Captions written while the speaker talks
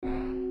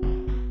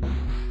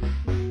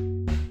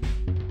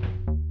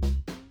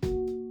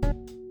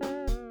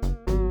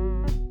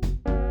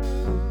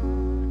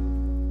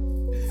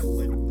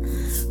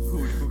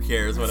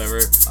cares?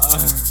 Whatever.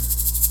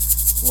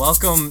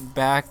 Welcome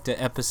back to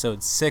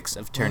episode 6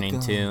 of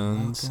Turning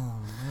Tunes.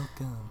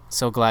 Welcome.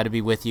 So glad to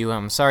be with you.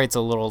 I'm sorry it's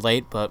a little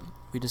late, but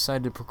we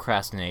decided to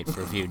procrastinate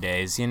for a few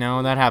days. You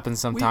know, that happens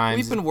sometimes.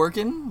 We've been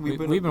working. We've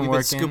been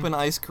working. Scooping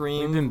ice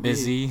cream. We've been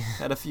busy.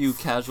 Had a few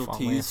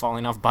casualties.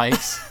 Falling off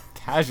bikes.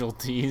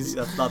 Casualties.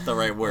 That's not the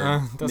right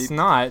word. That's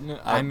not.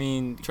 I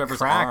mean, Trevor's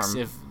cracks.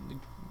 arm.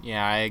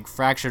 I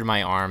fractured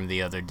my arm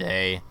the other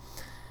day.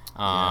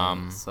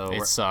 So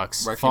it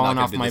sucks. we're actually Falling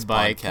not off gonna do my this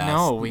bike. podcast.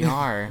 No, we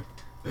are.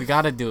 We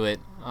gotta do it.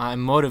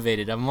 I'm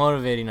motivated. I'm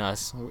motivating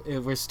us.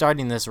 We're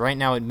starting this right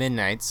now at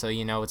midnight, so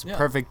you know it's a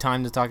perfect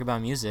time to talk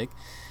about music.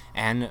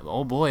 And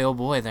oh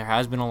boy, there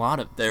has been a lot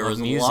of There was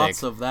music.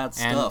 lots of that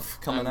stuff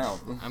coming out.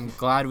 I'm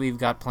glad we've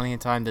got plenty of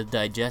time to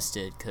digest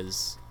it,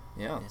 because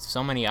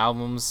so many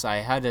albums. I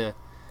have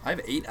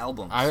 8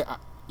 albums.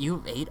 You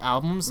have 8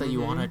 albums that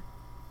you want to.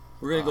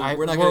 We're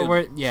gonna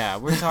go.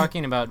 We're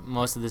talking about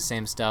most of the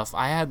same stuff.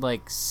 I had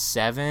like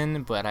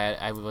 7, but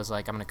I was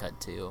like, I'm gonna cut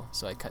 2,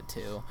 so I cut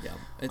 2. Yeah,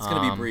 it's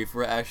gonna be brief.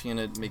 We're actually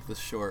gonna make this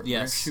short. Yes. We're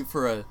gonna shoot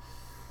for a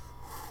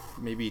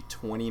maybe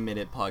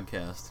 20-minute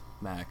podcast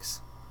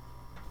max.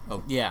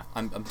 Oh yeah,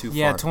 I'm too far.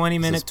 Yeah, 20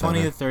 minutes, 20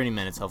 better? to 30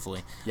 minutes,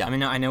 hopefully. Yeah. I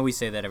mean, I know we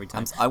say that every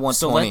time. I want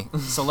 20.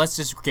 So let's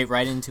just get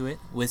right into it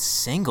with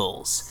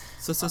singles.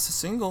 So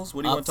singles.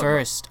 What do you want to Up talk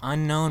first,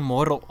 Unknown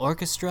Mortal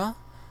Orchestra,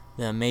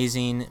 the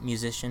amazing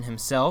musician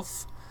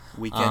himself.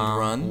 Weekend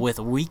Run. With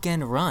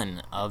Weekend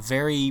Run, a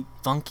very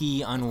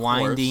funky,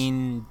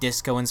 unwinding,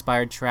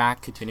 disco-inspired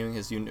track. Continuing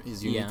his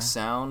unique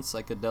sound,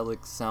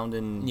 psychedelic sound,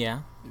 and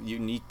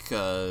unique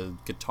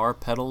guitar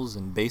pedals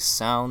and bass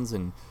sounds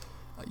and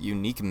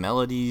unique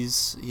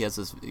melodies. He has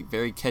this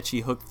very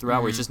catchy hook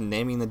throughout where he's just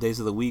naming the days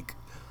of the week.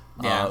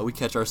 We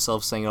catch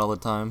ourselves saying it all the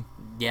time.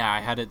 Yeah, I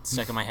had it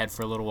stuck in my head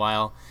for a little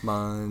while.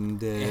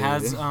 Monday. It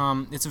has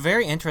it's a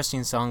very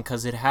interesting song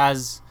because it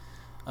has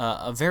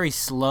a very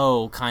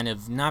slow kind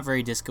of not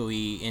very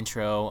disco-y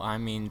intro. I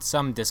mean,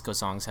 some disco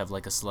songs have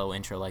like a slow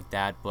intro like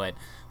that, but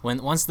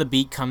once the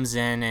beat comes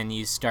in and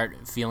you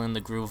start feeling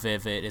the groove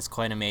of it, it's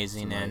quite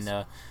amazing. Nice.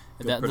 And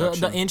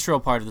the intro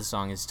part of the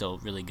song is still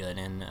really good,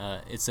 and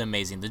it's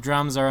amazing. The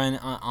drums are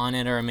on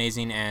it are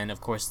amazing, and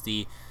of course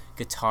the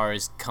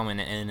guitars coming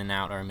in and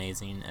out are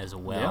amazing as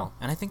well.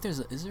 Yeah. And I think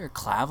is there a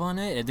clav on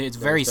it? It's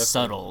very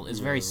subtle. It's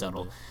very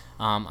subtle.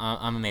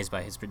 I'm amazed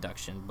by his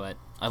production, but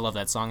I love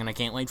that song, and I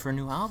can't wait for a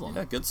new album.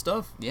 Yeah, good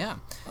stuff. Yeah.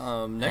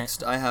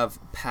 Next, I have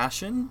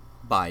Passion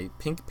by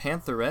Pink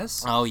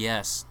Pantheress. Oh,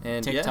 yes.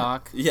 And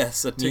TikTok.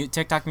 Yes.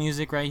 TikTok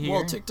music right here.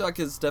 Well, TikTok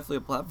is definitely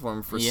a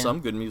platform for some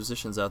good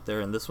musicians out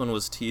there, and this one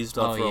was teased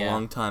off for a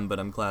long time, but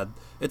I'm glad.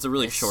 It's a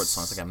really short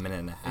song. It's like a minute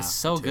and a half. It's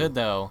so good,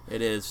 though.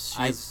 It is.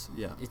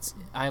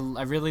 I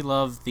really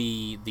love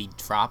the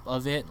drop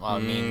of it. I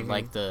mean,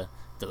 like the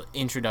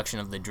introduction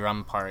of the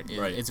drum part.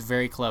 It's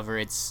very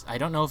clever. I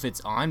don't know if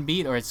it's on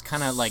beat or it's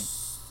kind of like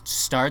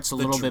starts a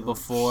little bit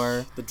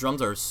before. The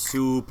drums are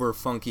super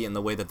funky in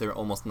the way that they're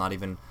almost not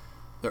even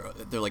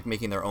they're like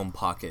making their own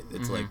pocket.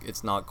 It's like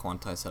it's not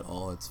quantized at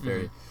all. It's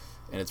very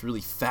and it's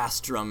really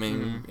fast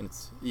drumming and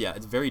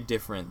it's very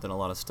different than a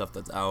lot of stuff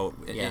that's out.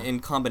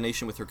 In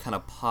combination with her kind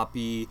of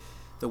poppy,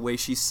 the way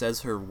she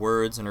says her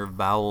words and her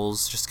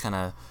vowels just kind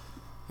of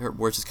her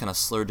words just kind of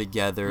slur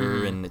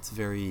together and it's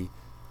very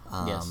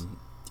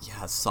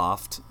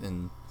soft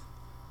and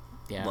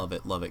love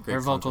it. Great.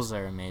 Her vocals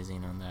are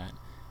amazing on that,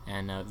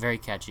 and very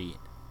catchy.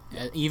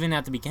 Even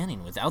at the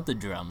beginning, without the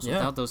drums,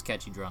 without those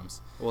catchy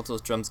drums. Once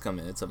those drums come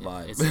in, it's a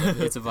vibe.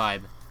 It's a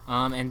vibe.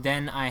 And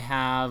then I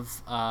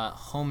have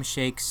Home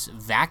Shake's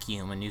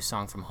Vacuum, a new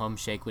song from Home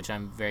Shake, which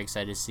I'm very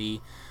excited to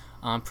see.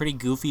 Pretty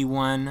goofy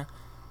one,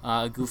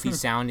 goofy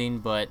sounding,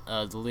 but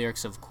the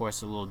lyrics, of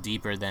course, are a little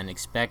deeper than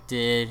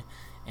expected,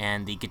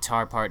 and the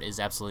guitar part is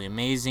absolutely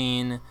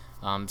amazing.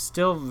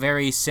 Still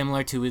very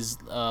similar to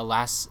his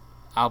last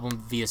album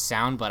Via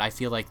Sound, but I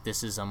feel like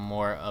this is a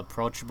more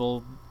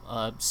approachable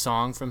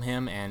song from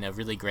him and a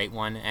really great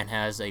one, and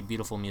has a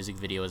beautiful music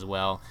video as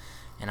well.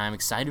 And I'm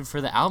excited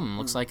for the album.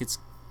 Looks like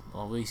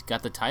we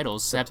got the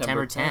titles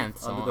September 10th,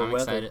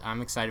 so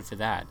I'm excited for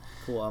that.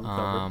 Cool. I'm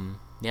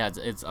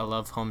covered. I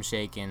love Home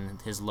Shake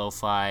and his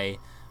lo-fi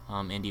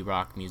indie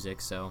rock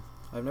music. So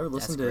I've never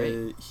listened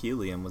to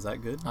Helium. Was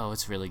that good? Oh,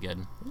 it's really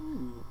good.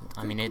 Ooh,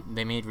 I mean,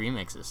 they made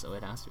remixes, so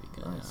it has to be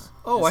good. Nice.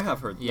 I have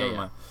heard. Never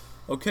mind.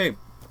 Okay.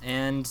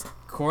 And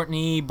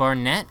Courtney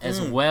Barnett as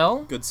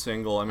well. Good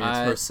single. I mean, it's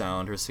her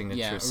sound, her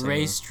signature singing.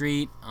 Ray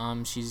Street.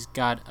 She's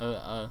got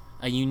a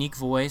unique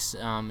voice.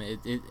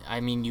 I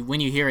mean, when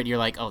you hear it, you're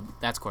like, oh,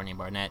 that's Courtney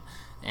Barnett,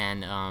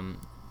 and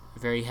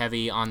very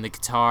heavy on the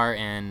guitar,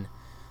 and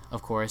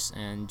of course,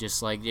 and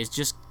just like it's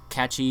just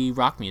catchy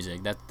rock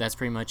music. That's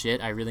pretty much it.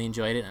 I really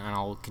enjoyed it, and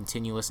I'll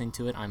continue listening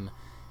to it. I'm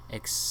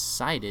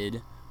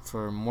excited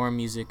for more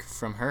music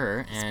from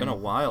her. It's been a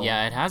while.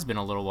 Yeah, it has been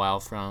a little while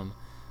from.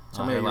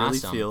 Tell me how you really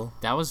feel.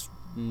 That was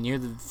near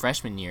the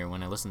freshman year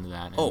when I listened to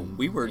that. Oh, and,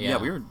 we were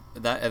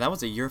that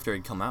was a year after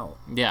it come out.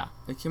 Yeah.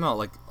 It came out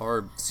like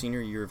our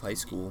senior year of high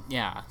school.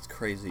 Yeah. It's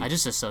crazy. I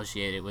just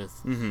associate it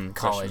with college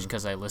freshman.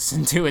 because I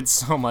listened to it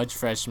so much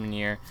freshman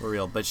year. For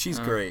real, but she's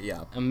great,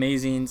 yeah.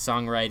 Amazing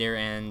songwriter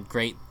and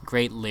great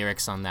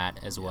lyrics on that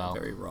as well.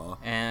 Very raw.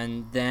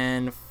 And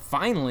then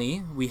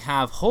finally we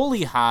have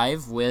Holy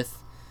Hive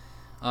with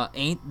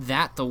Ain't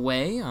That the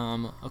Way.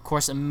 Of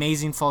course,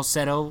 amazing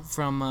falsetto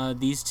from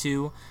these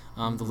two.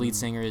 The lead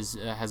singer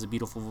has a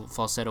beautiful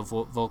falsetto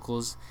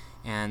vocals,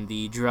 and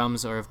the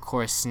drums are, of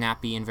course,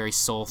 snappy and very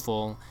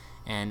soulful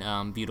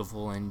and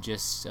beautiful, and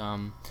just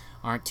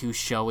aren't too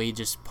showy,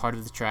 just part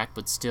of the track,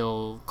 but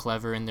still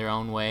clever in their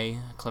own way,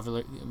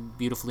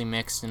 beautifully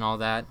mixed and all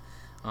that.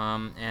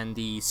 And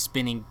the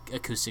spinning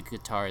acoustic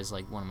guitar is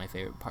like one of my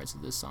favorite parts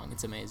of this song.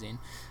 It's amazing.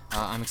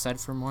 I'm excited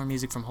for more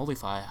music from Holy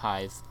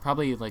Hive.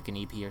 Probably like an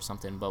EP or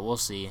something, but we'll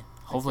see.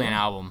 Hopefully an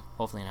album.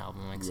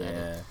 I'm excited.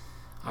 Yeah.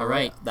 All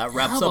right. That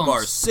wraps up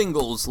our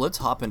singles. Let's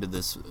hop into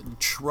this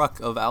truck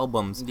of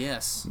albums.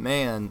 Yes.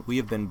 Man, we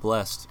have been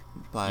blessed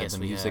by the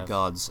music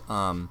gods.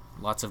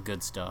 Lots of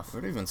good stuff.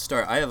 Where to even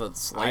start? I have a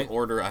slight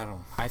order.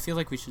 I feel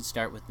like we should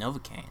start with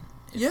Novocaine.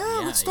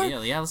 Let's start.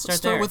 Let's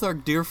start there. with our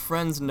dear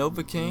friends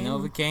Novocaine.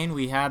 Novocaine.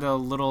 We had a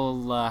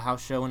little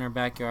house show in our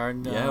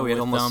backyard. We had with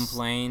almost them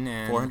playing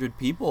and 400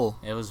 people.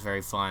 It was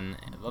very fun.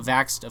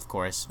 Vaxxed, of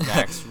course.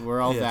 Vaxxed. We're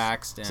all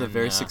vaxxed. It's a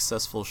very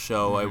successful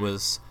show. I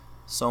was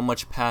so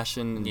much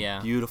passion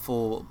and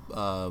beautiful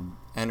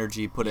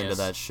energy put into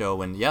that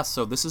show. And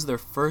so this is their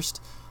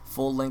first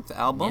full-length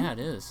album. Yeah, it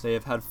is. They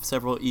have had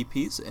several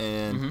EPs,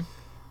 and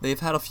they've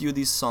had a few of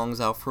these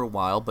songs out for a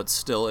while, but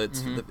still,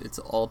 it's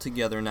all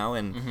together now.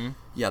 And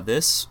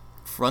this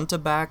front to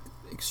back,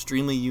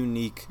 extremely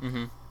unique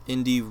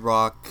indie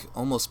rock,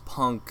 almost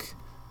punk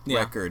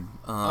record.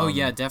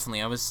 Definitely.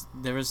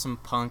 There was some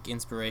punk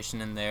inspiration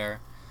in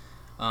there.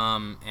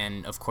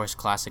 And of course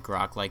classic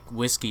rock, like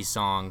Whiskey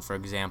Song, for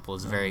example,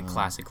 is very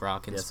classic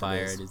rock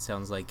inspired. It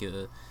sounds like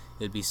it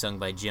would be sung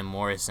by Jim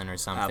Morrison or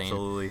something.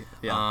 Absolutely.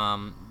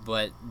 Yeah.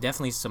 But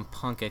definitely some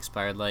punk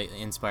inspired. Like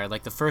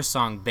the first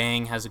song,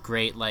 Bang, has a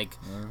great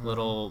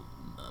little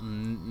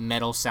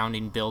metal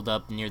sounding build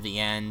up near the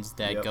end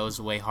that goes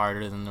way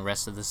harder than the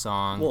rest of the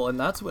song. Well, and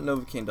that's what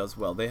Novocaine does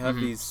well. They have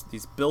these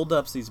build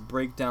ups, these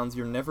breakdowns.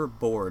 You're never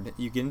bored.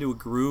 You get into a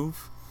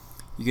groove.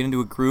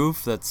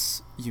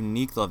 That's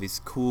unique. They'll have these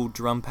cool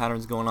drum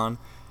patterns going on.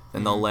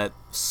 Then they'll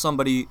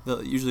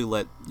usually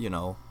let,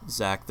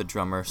 Zach, the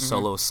drummer,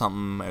 solo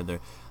something, or they'll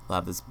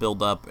have this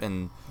build up.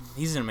 And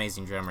he's an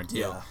amazing drummer, too.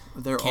 Yeah.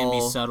 Can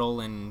be subtle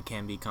and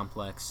can be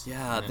complex.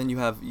 Yeah, then you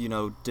have,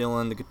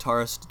 Dylan, the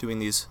guitarist, doing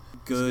these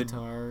good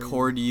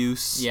chord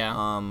use.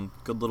 Yeah.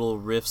 Good little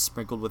riffs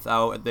sprinkled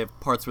without. They have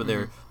parts where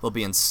they'll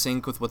be in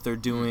sync with what they're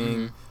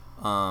doing.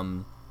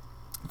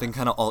 Then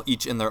kind of all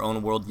each in their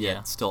own world,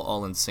 yet still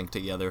all in sync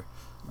together.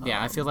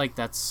 I feel like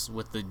that's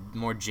with the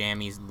more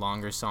jammy,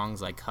 longer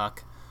songs like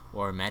Huck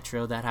or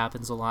Metro that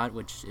happens a lot,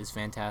 which is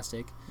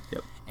fantastic.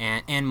 Yep.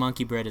 And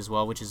Monkey Bread as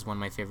well, which is one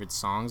of my favorite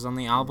songs on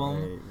the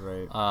album.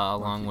 Right.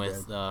 Along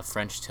with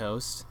French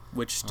Toast.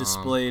 Which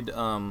displayed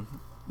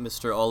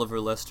Mr. Oliver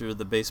Lester,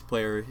 the bass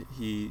player.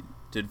 He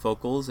did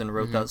vocals and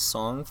wrote that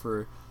song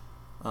for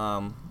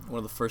one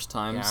of the first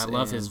times. Yeah, I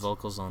love his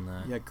vocals on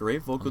that. Yeah,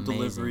 great vocal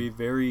delivery,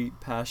 very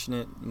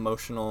passionate,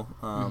 emotional.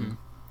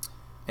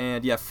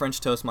 And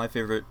French Toast, my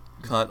favorite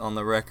cut on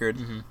the record.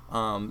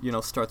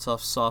 Starts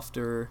off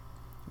softer,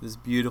 this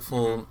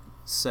beautiful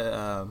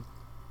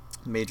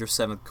major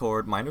seventh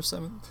chord, minor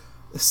seventh,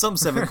 some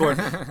seventh chord.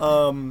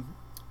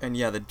 And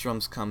the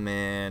drums come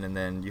in, and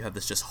then you have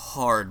this just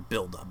hard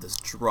build up, this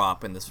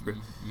drop, and this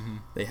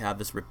they have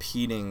this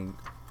repeating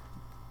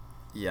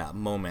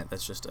moment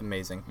that's just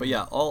amazing. But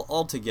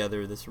all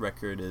together, this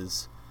record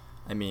is,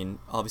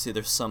 obviously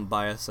there's some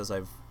bias as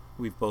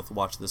we've both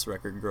watched this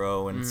record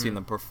grow and seen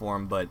them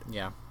perform, but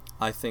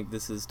I think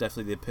this is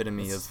definitely the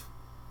epitome of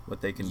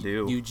what they can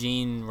do.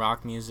 Eugene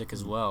rock music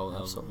as well.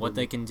 Absolutely. What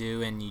they can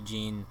do in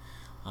Eugene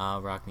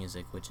rock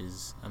music, which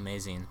is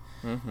amazing.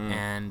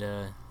 And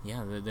they're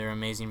an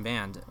amazing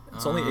band.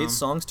 It's only 8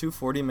 songs,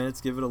 40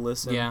 minutes. Give it a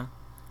listen.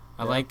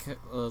 I like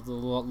the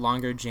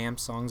longer jam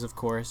songs, of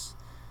course.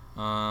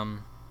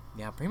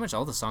 Pretty much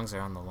all the songs are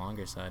on the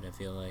longer side, I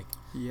feel like.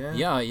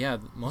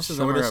 Most of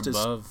them are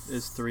above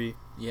is 3.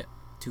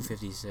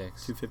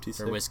 256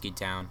 for Whiskey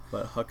Town,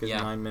 but Huck is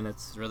 9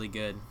 minutes. It's really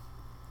good.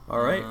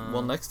 All right,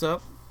 well, next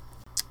up,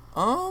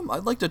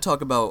 I'd like to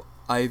talk about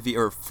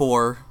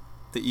For,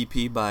 the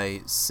EP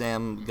by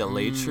Sam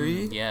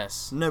Galatry.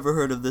 Yes, never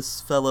heard of this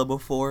fella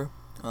before.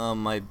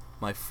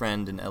 My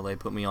friend in LA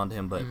put me onto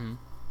him, but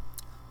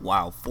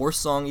wow,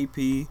 4-song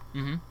EP,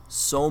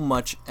 so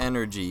much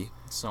energy,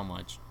 so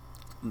much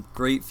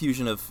great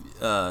fusion of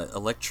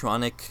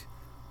electronic,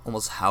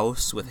 almost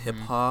house with hip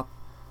hop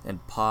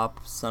and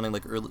pop, sounding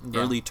like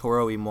early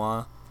Toro y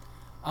Moi.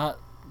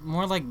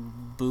 More like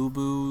Boo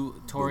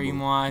Boo Toro y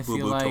Moi, I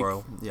feel like.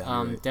 Toro.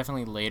 Yeah, right.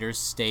 Definitely later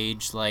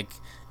stage, like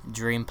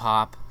Dream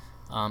Pop.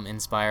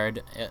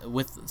 inspired,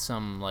 with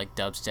some like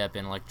dubstep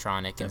and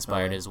electronic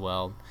inspired as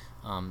well.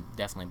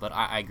 Definitely, but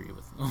I agree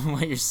with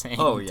what you're saying.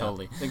 Oh yeah,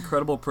 totally.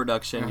 Incredible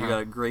production. Uh-huh. You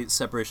got a great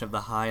separation of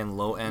the high and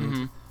low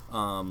end.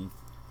 Mm-hmm.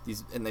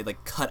 These and they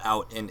like cut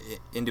out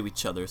into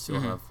each other, so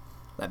you'll Mm-hmm. have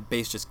that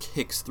bass just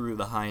kicks through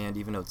the high end,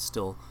 even though it's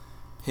still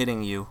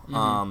hitting you.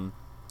 Mm-hmm.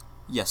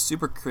 Yeah,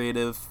 super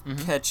creative,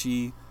 Mm-hmm.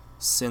 catchy,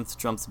 synth,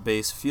 drums,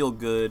 bass, feel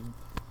good.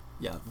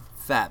 Yeah,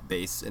 fat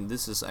bass, and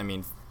this is, I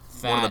mean,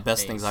 one of the Fat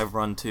best bass. things I've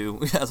run to.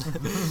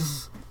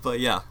 But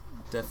yeah,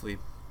 definitely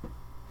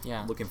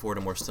Yeah. looking forward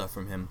to more stuff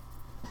from him.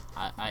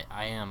 I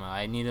am.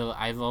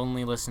 I've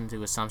only listened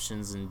to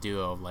Assumptions and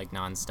Duo like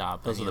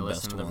nonstop. Those I are need the to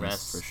best listen to ones the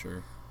rest for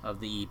sure. of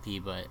the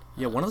EP, but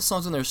Yeah, one of the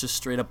songs in there is just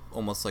straight up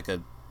almost like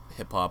a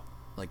hip hop,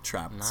 like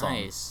trap song.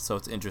 Nice. So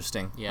it's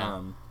interesting.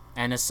 Yeah.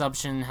 And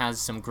Assumption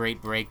has some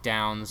great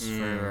breakdowns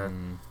for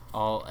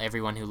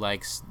everyone who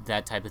likes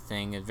that type of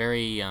thing. A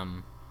very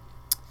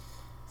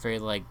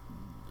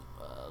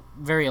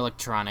very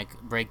electronic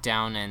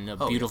breakdown and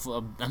a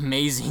beautiful,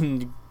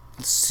 amazing,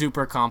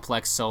 super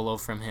complex solo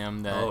from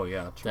him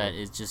that that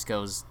it just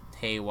goes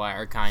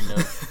haywire kind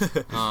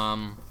of.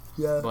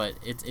 Yeah. But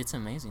it's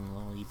amazing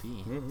little EP.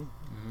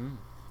 Mm-hmm.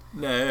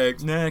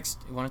 Next.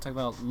 You want to talk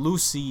about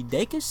Lucy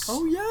Dacus?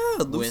 Oh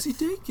yeah, Lucy With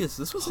Dacus.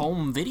 This was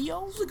Home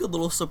Video. a good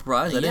little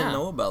surprise. I Yeah. didn't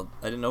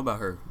know about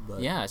her.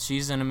 But Yeah,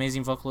 she's an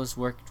amazing vocalist.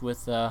 Worked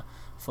with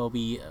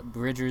Phoebe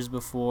Bridgers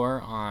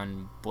before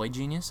on Boy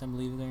Genius, I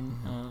believe their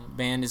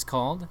band is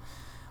called.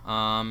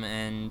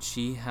 And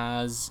she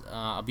has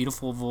a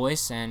beautiful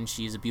voice, and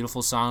she's a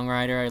beautiful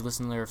songwriter. I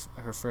listened to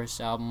her first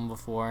album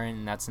before,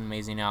 and that's an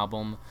amazing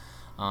album.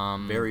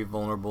 Very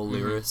vulnerable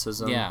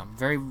lyricism. Yeah,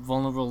 very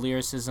vulnerable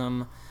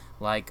lyricism.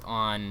 Like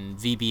on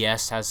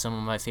VBS has some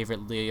of my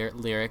favorite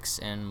lyrics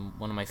and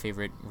one of my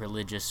favorite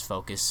religious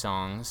focus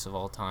songs of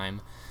all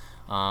time.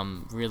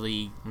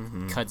 Really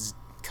cuts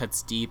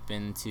deep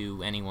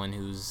into anyone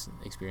who's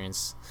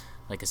experienced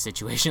like a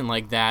situation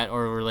like that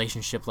or a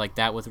relationship like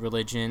that with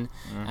religion.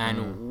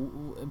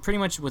 And pretty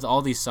much with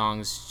all these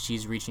songs,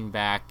 she's reaching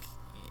back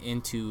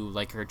into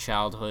like her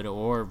childhood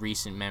or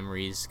recent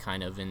memories,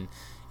 kind of, and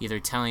either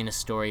telling a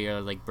story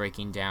or like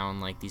breaking down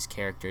like these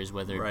characters,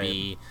 whether it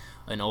be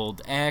an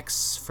old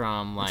ex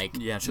from like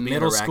she'll be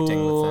middle interacting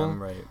school, with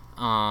them, right?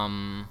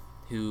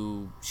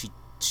 who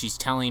she's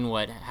telling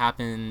what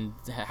happening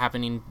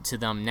to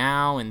them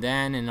now and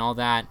then and all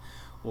that,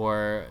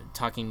 or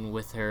talking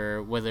with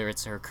her, whether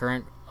it's her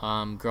current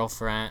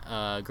girlfriend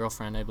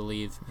I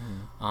believe,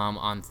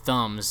 on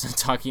Thumbs,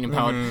 talking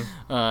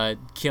about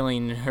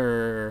killing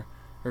her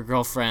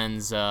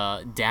girlfriend's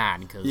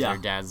dad because her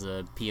dad's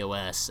a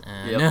POS,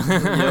 and Yep.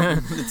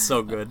 It's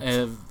so good.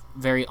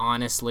 Very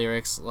honest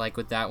lyrics like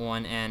with that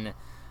one, and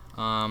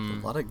a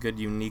lot of good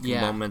unique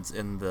moments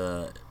in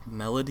the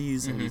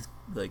melodies and these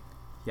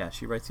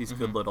she writes these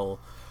good little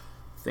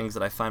things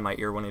that I find my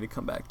ear wanting to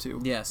come back to.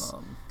 Yes.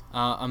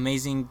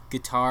 Amazing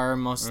guitar.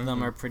 Most of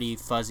them are pretty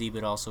fuzzy,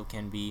 but also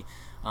can be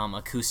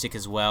acoustic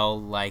as well.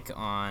 Like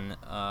on,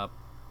 I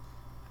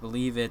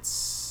believe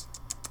is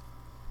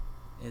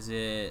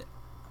it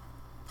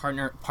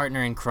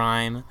Partner in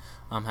Crime,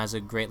 has a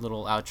great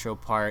little outro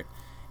part,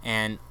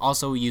 and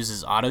also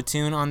uses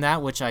autotune on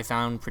that, which I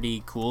found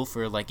pretty cool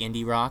for like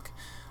indie rock,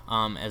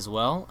 as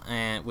well,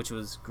 and which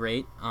was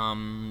great.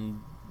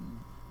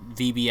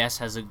 VBS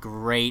has a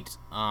great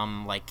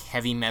like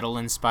heavy metal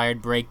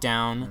inspired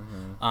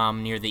breakdown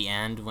near the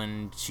end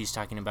when she's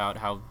talking about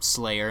how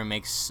Slayer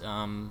makes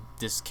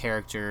this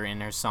character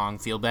in her song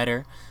feel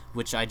better,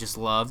 which I just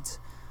loved.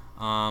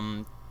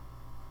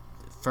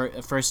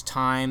 First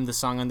time the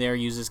song on there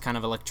uses kind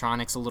of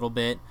electronics a little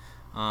bit,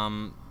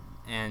 and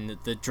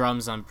the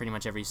drums on pretty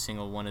much every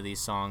single one of these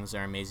songs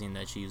are amazing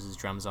that she uses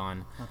drums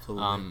on.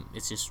 Absolutely.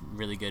 It's just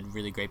really good,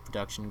 really great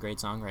production, great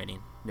songwriting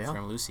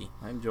from Lucy.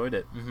 I enjoyed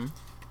it.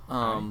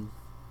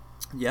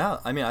 Yeah,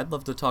 I mean, I'd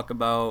love to talk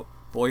about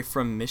Boy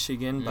from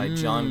Michigan by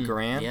John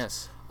Grant.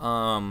 Yes.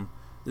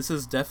 This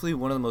is definitely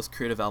one of the most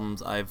creative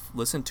albums I've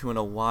listened to in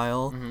a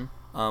while.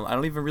 I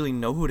don't even really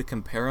know who to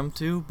compare him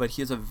to, but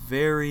he has a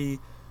very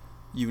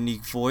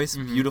unique voice,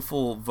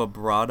 beautiful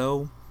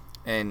vibrato,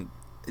 and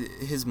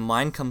his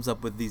mind comes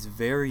up with these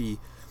very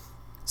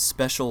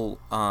special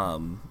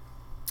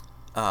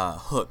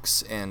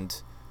hooks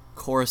and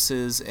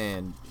choruses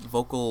and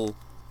vocal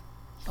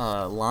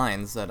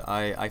lines that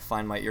I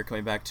find my ear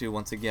coming back to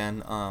once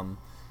again.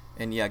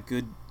 And yeah,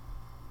 good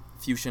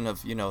fusion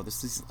of,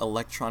 these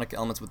electronic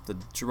elements with the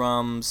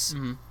drums.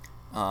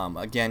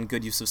 Again,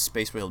 good use of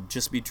space where it'll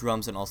just be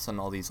drums and all of a sudden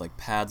all these like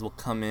pads will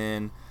come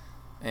in,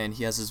 and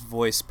he has his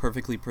voice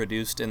perfectly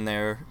produced in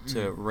there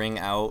to ring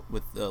out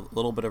with a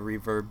little bit of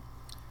reverb.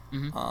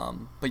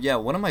 But yeah,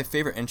 one of my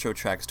favorite intro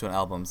tracks to an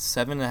album,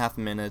 7.5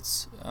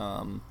 minutes.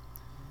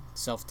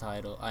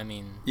 Self-title. I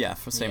mean. Yeah,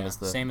 same as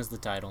the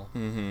title.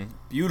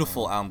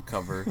 Beautiful album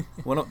cover.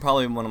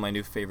 Probably one of my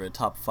new favorite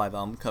top 5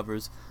 album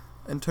covers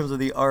in terms of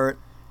the art.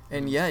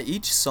 And yeah,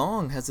 each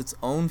song has its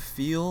own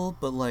feel,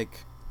 but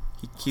like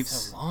He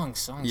keeps They're long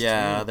songs.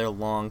 yeah, too. they're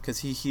long because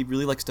he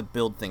really likes to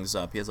build things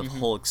up. He has a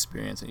whole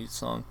experience in each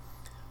song.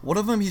 One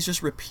of them, he's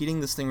just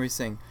repeating this thing where he's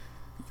saying,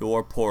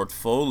 "Your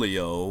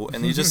portfolio,"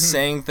 and he's just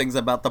saying things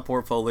about the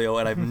portfolio,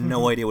 and I have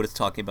no idea what it's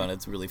talking about.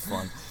 It's really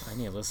fun. I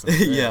need to listen to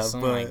this. Yeah, oh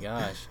my but-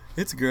 gosh.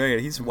 It's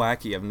great. He's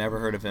wacky. I've never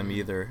heard of him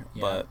either,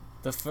 Yeah. but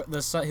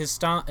His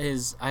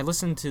I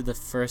listened to the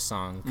first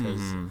song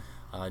because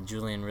Mhm.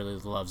 Julian really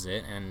loves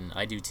it, and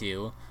I do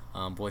too.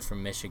 Boy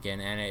from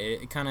Michigan, and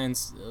it kind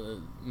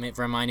of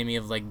reminded me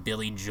of like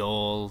Billy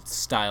Joel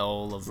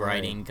style of Right.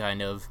 writing,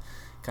 kind of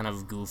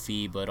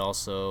goofy, but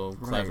also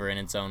clever in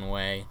its own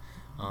way.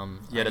 Yet I need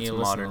it's to listen to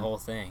modern. the whole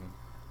thing.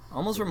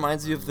 almost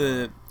reminds you of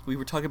we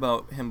were talking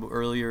about him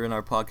earlier in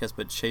our podcast,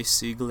 but Chase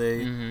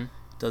Siegle Mm-hmm.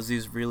 does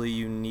these really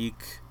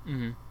unique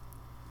Mm-hmm.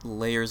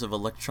 layers of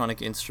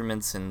electronic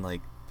instruments and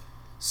like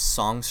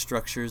song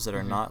structures that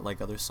are not like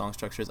other song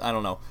structures. I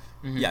don't know.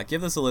 Mm-hmm. Yeah, give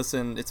this a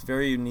listen. It's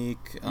very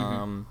unique.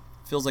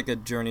 Feels like a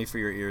journey for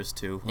your ears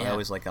too. I Yeah.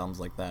 always like albums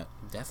like that.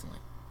 Definitely.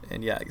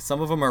 And yeah,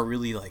 some of them are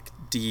really like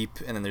deep,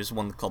 and then there's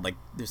one called like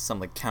there's some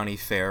like county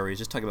fair where he's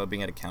just talking about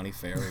being at a county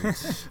fair.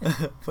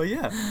 But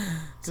yeah,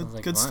 Sounds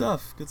like good fun.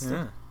 stuff. Good stuff.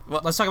 Yeah.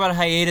 Well, let's talk about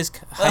hiatus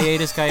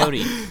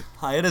coyote.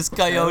 Hiatus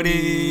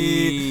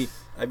Coyote.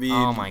 I mean,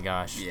 Oh my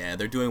gosh. yeah,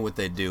 they're doing what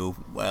they do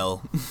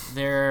well.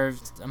 They're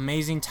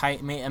amazingly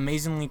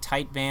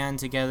tight band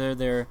together.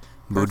 They're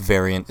Mood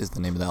Variant is the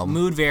name of the album.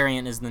 Mood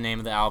Variant is the name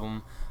of the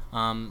album.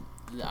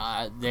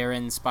 They're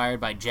inspired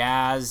by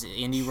jazz,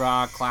 indie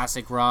rock,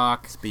 classic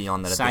rock,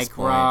 Beyond that, at this psych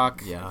point,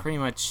 rock, yeah, pretty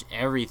much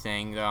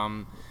everything.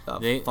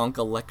 They- funk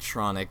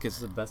electronic is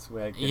the best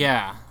way I can.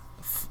 Yeah,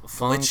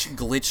 funk.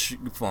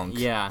 Glitch funk.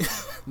 Yeah,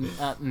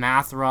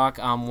 math rock.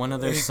 One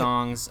of their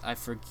songs, I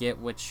forget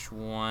which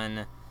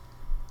one.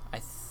 I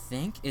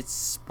think it's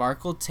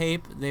Sparkle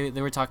Tape. They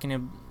were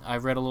talking. I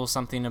read a little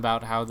something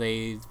about how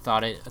they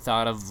thought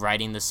of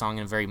writing the song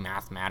in a very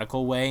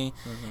mathematical way,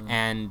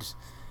 and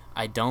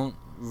I don't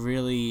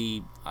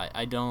really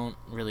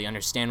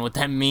understand what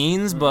that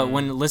means. But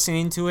when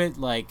listening to it,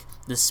 like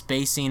the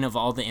spacing of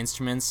all the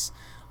instruments.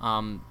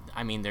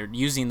 I mean, they're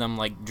using them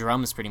like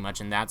drums pretty much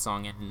in that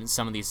song and in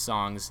some of these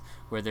songs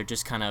where they're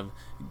just kind of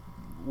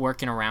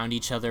working around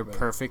each other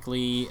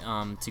perfectly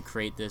to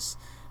create this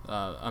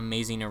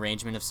amazing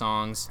arrangement of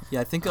songs.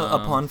 Yeah, I think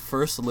upon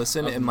first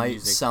listen, of it might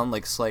music. sound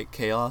like slight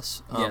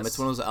chaos. Yes. It's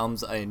one of those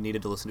albums I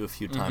needed to listen to a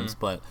few times,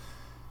 but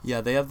yeah,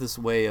 they have this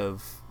way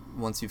of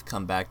once you've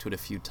come back to it a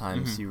few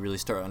times, you really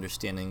start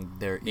understanding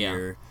their Yeah.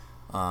 ear.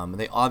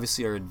 They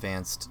obviously are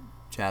advanced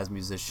jazz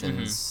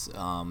musicians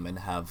and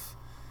have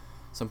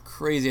some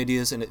crazy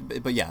ideas,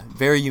 but yeah,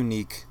 very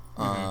unique.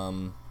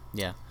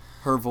 Yeah.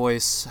 Her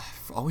voice,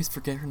 I always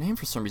forget her name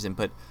for some reason,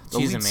 but the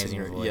She's lead amazing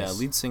singer, voice. yeah,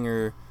 lead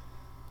singer,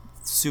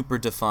 super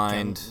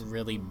defined. Can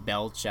really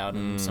belch out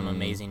in some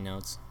amazing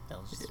notes.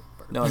 Belch.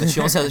 No, and then she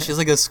also has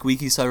like a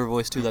squeaky side of her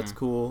voice too. That's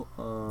cool.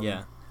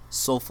 Yeah.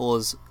 Soulful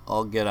as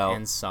all get out.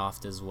 And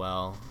soft as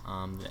well.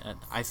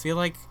 I feel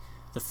like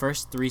the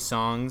first 3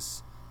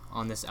 songs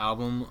on this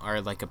album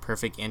are like a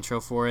perfect intro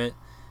for it,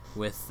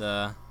 with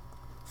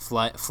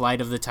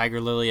Flight of the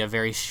Tiger Lily, a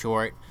very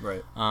short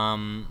Right.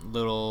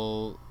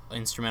 little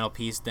instrumental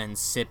piece, then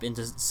Sip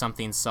into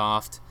Something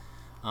Soft,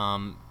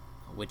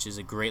 which is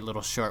a great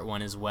little short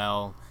one as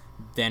well,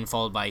 then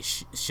followed by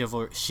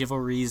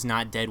Chivalry's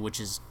Not Dead, which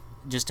is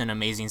just an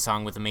amazing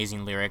song with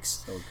amazing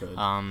lyrics. So good.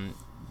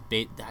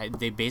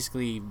 They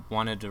basically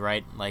wanted to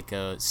write like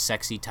a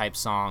sexy type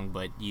song,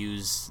 but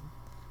use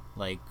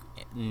like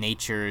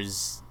nature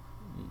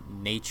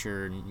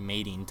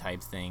mating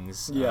type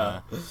things.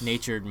 Yeah.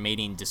 Nature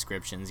mating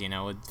descriptions.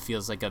 It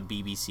feels like a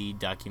BBC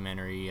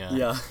documentary.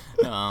 Yeah.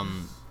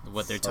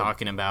 What they're So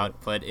talking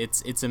about, but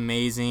it's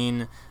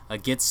amazing.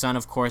 Get Sun,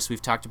 of course,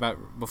 we've talked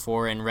about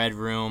before, in Red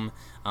Room,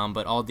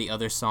 but all the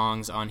other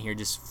songs on here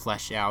just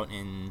flesh out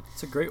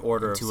It's a great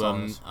order of into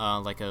songs.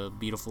 like a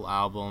beautiful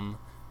album.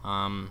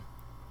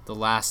 The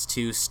last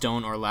 2,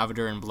 Stone or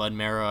Lavender and Blood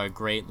Marrow, are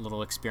great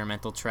little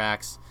experimental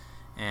tracks,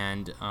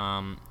 and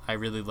I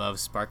really love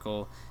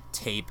Sparkle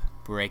Tape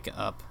Break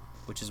Up,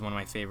 which is one of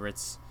my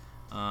favorites.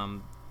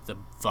 The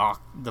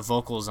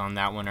vocals on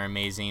that one are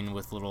amazing,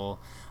 with little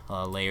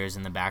layers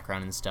in the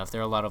background and stuff.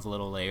 There are a lot of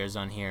little layers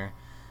on here.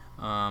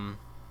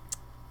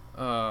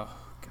 Oh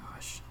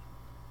gosh,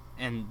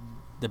 and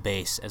the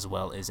bass as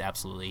well is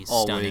absolutely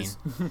stunning.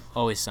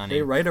 Always stunning.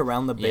 They write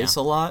around the bass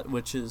Yeah. a lot,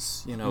 which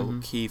is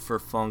key for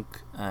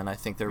funk, and I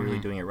think they're really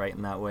doing it right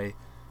in that way.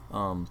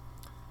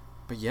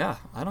 But yeah,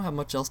 I don't have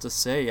much else to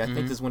say. I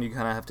think this one you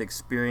kind of have to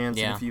experience,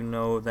 Yeah. and if you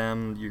know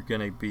them, you're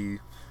gonna be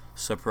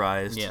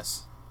surprised.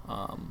 Yes.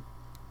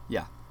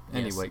 Yeah.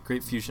 Anyway,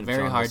 great fusion. of Very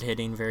genres. hard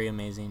hitting, very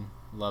amazing.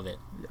 Love it.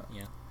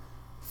 Yeah.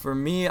 For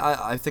me,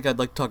 I think I'd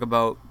like to talk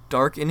about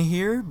Dark in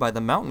Here by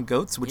the Mountain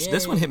Goats, which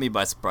this one Yay. hit me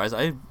by surprise.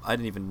 I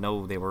didn't even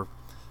know they were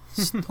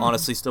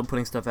honestly still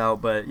putting stuff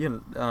out, but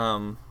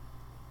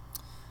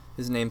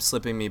his name's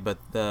slipping me, but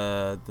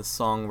the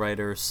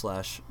songwriter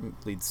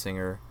 / lead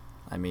singer,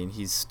 I mean,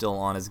 he's still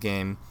on his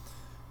game.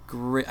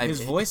 great.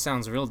 His voice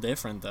sounds real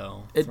different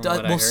though. It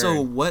does. Well,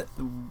 so what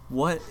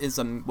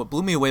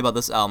blew me away about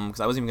this album, because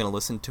I wasn't even gonna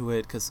listen to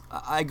it, because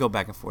I go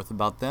back and forth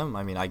about them.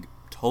 I mean, I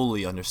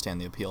totally understand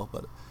the appeal,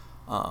 but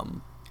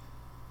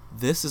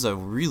this is a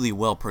really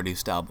well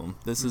produced album.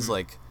 This is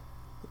like,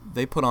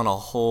 they put on a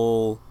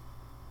whole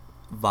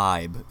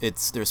vibe.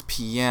 There's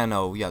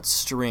piano, you got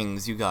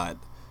strings, you got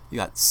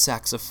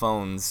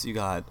saxophones, you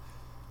got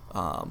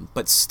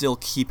but still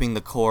keeping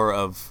the core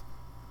of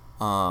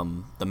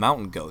the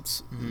Mountain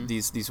Goats.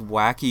 These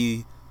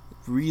wacky,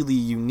 really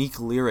unique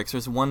lyrics.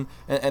 There's one,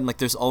 and like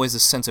there's always a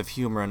sense of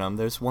humor in them.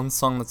 There's one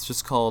song that's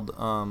just called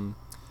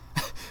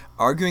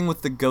 "Arguing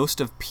with the Ghost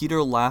of Peter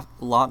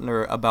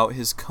Lautner about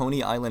his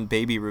Coney Island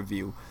Baby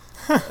Review."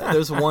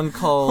 There's one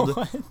called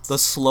 "The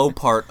Slow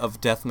Part of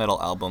Death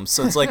Metal Album."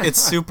 So it's like,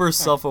 it's super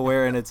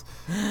self-aware, and it's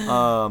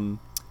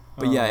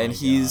but yeah, and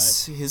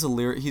he's a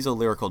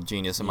lyrical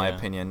genius in my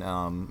opinion.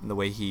 The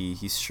way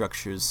he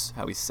structures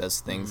how he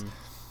says things,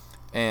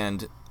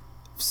 and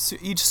so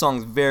each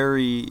song's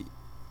very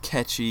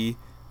catchy,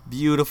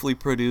 beautifully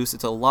produced.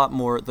 It's a lot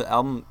more. The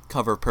album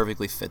cover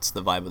perfectly fits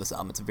the vibe of this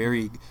album.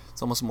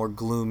 It's almost more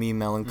gloomy,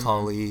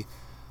 melancholy,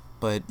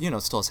 but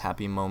it still has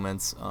happy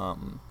moments.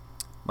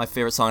 My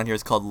favorite song in here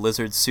is called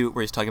 "Lizard Suit,"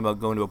 where he's talking about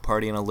going to a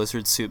party in a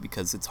lizard suit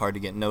because it's hard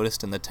to get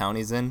noticed in the town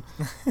he's in.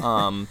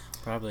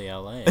 Probably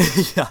LA.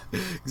 Yeah,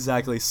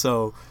 exactly.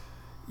 So,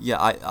 yeah,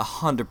 I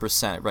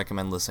 100%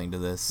 recommend listening to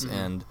this.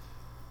 And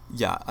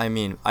yeah, I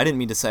mean, I didn't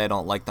mean to say I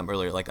don't like them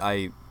earlier. Like,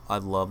 I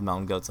love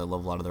Mountain Goats. I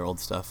love a lot of their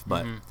old stuff,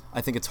 but I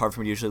think it's hard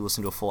for me to usually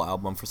listen to a full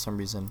album for some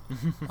reason.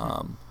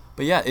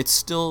 But yeah, it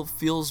still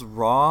feels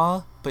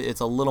raw, but it's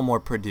a little more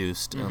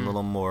produced and a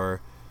little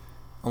more.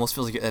 Almost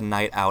feels like a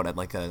night out at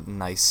like a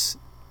nice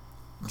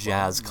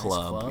jazz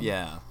club.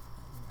 Yeah.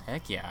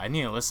 Heck yeah, I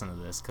need to listen to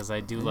this because I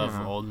do love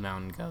old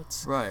Mountain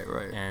Goats. Right.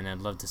 And I'd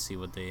love to see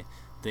what they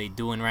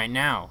doing right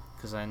now,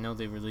 because I know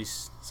they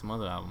released some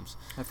other albums.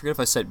 I forget if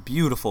I said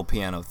beautiful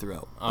piano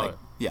throughout. Oh,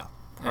 yeah.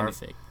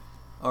 Perfect.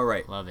 All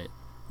right. Love it.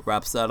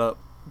 Wraps that up.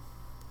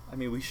 I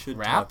mean, we should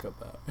Rap? talk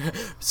about.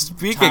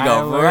 Speaking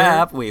of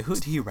rap, wait,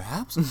 he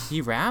raps? He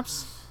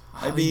raps?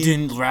 I mean, he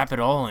didn't rap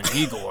at all in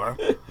Igor.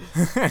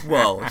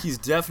 Well, he's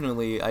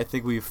definitely. I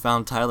think we've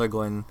found Tyler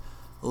going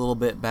a little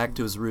bit back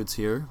to his roots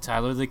here.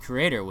 Tyler, the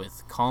Creator,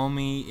 with "Call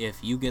Me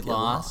If You Get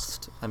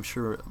Lost." I'm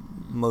sure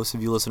most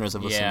of you listeners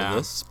have listened to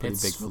this. Pretty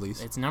big release.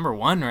 It's number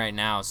 1 right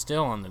now,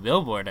 still on the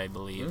Billboard, I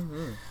believe.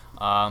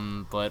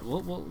 But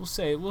we'll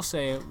say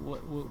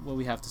what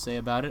we have to say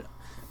about it.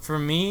 For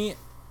me,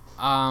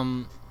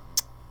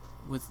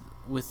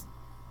 with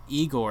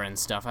Igor and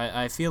stuff,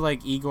 I feel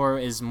like Igor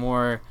is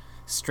more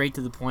straight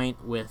to the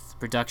point with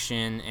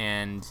production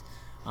and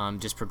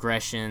just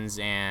progressions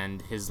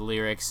and his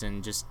lyrics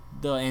and just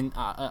the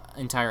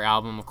entire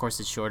album. Of course,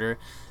 it's shorter.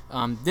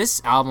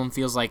 This album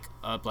feels like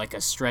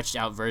a stretched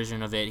out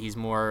version of it. He's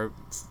more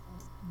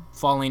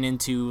falling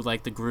into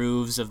like the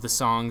grooves of the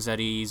songs that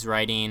he's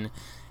writing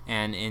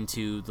and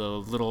into the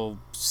little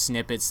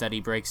snippets that he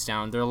breaks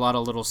down. There are a lot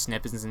of little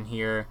snippets in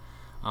here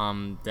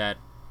that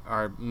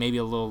are maybe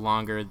a little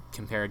longer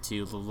compared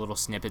to the little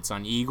snippets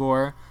on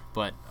Igor,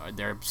 but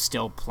there are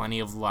still plenty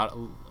of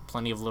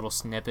little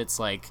snippets.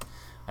 Like,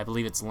 I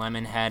believe it's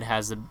Lemonhead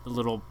has a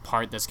little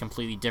part that's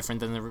completely different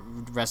than the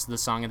rest of the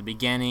song at the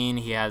beginning.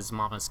 He has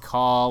Mama's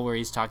Call, where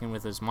he's talking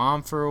with his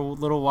mom for a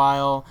little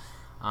while.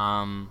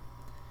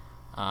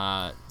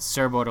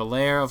 Sir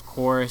Baudelaire, of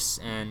course,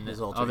 and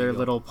other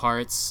little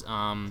parts.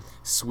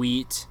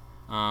 Sweet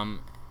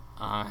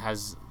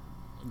has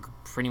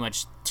pretty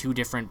much 2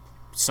 different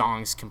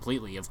songs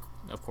completely. Of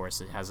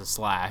course, it has a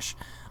slash.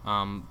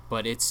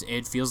 But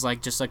it feels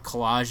like just a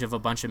collage of a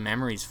bunch of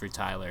memories for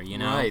Tyler,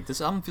 Right.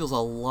 This album feels a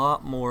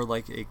lot more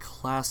like a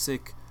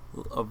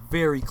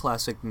very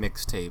classic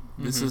mixtape.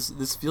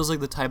 This feels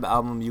like the type of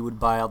album you would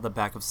buy out the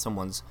back of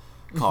someone's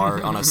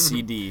car on a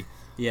CD.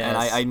 Yes. And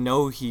I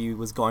know he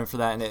was going for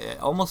that, and it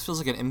almost feels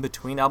like an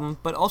in-between album,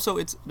 but also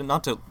it's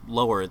not to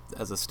lower it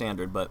as a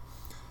standard, but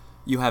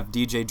you have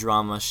DJ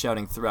Drama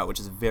shouting throughout, which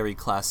is a very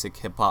classic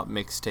hip-hop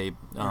mixtape.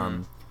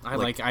 I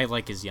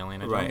like his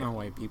yelling. I don't know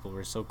why people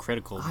were so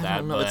critical of that. I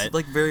don't know. It's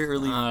like very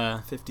early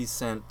 50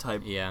 Cent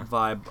type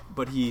vibe,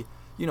 but he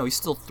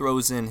still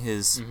throws in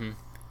his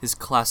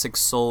classic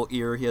soul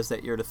ear. He has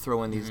that ear to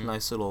throw in these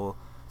nice little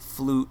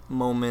flute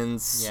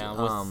moments. Yeah,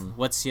 with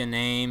What's Your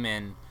Name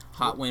and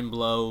Hot Wind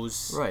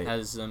Blows. Right.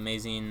 Has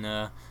amazing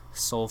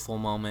soulful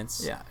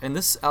moments. Yeah, and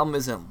this album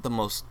isn't the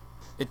most,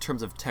 in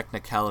terms of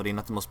technicality,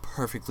 not the most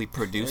perfectly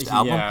produced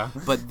album,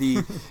 but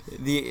the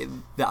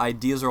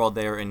ideas are all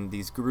there, and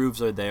these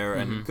grooves are there,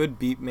 and good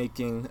beat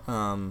making.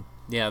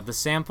 The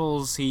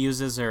samples he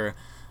uses are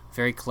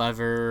very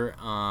clever.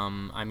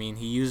 I mean,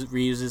 he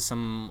reuses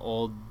some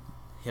old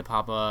hip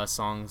hop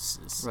songs,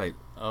 right?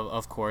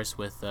 Of course,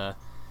 with the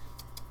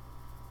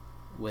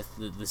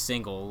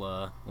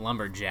single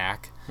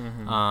Lumberjack,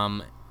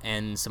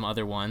 and some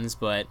other ones,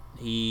 but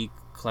he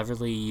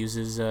cleverly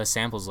uses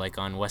samples, like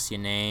on What's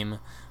Your Name,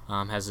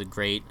 has a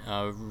great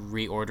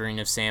reordering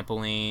of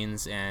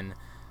samplings, and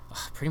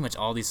pretty much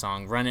all these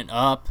songs. Run It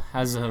Up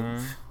has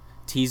a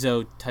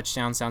Tizo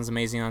touchdown, sounds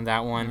amazing on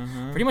that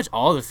one. Pretty much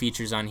all the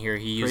features on here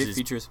he uses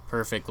features.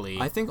 perfectly.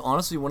 I think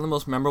honestly one of the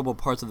most memorable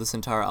parts of this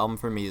entire album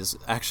for me is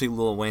actually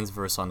Lil Wayne's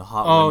verse on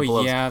Hot Wind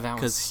Blows. Yeah, that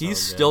was because so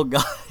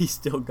he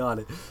still got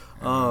it.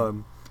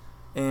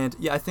 And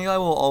yeah, I think I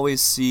will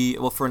always see.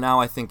 Well, for now,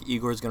 I think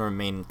Igor is gonna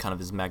remain kind of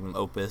his magnum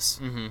opus.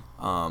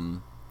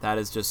 That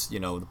is just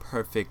the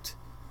perfect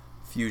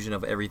fusion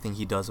of everything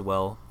he does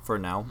well for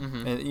now.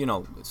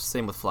 And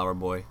same with Flower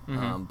Boy.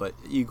 But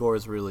Igor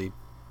is really.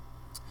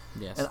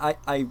 Yes. And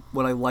I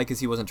what I like is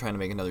he wasn't trying to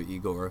make another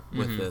Igor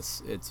with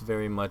this. It's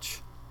very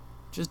much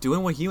just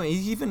doing what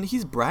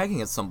he's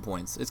bragging at some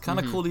points. It's kind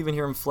of cool to even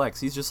hear him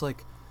flex. He's just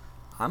like,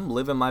 I'm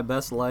living my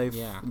best life.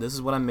 Yeah. This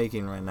is what I'm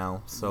making right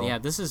now. So yeah,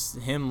 this is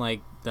him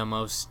like the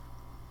most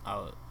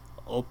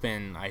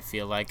open, I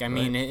feel like. I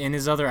mean, in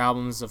his other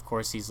albums, of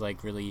course, he's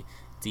like really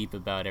deep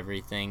about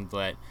everything,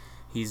 but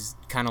he's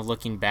kind of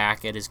looking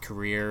back at his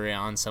career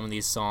on some of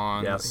these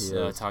songs,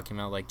 talking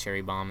about like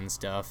Cherry Bomb and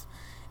stuff,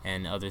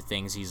 and other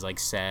things he's like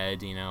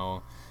said,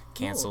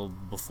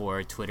 canceled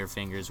before Twitter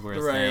fingers were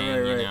a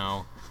thing,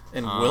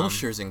 And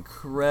Wilshire's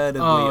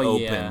incredibly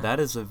open. Yeah. That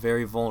is a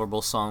very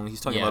vulnerable song.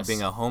 He's talking about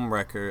being a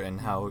homewrecker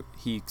and how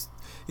he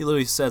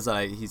literally says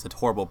that he's a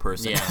horrible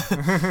person.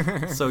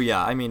 Yeah. So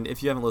yeah, I mean,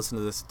 if you haven't listened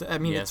to this, I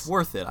mean, it's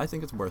worth it. I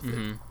think it's worth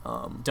it.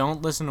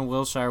 Don't listen to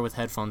Wilshire with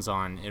headphones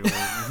on. It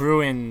will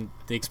ruin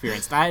the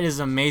experience. That is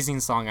an amazing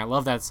song. I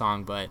love that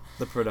song, but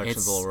the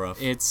production's a little rough.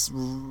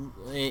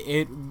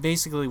 It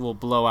basically will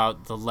blow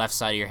out the left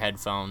side of your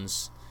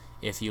headphones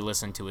if you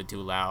listen to it too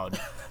loud.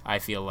 I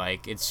feel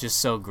like it's just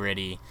so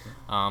gritty.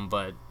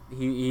 But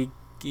I'm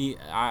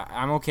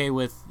okay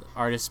with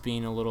artists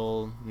being a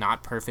little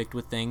not perfect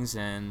with things,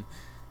 and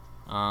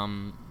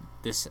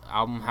this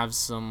album has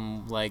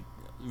some like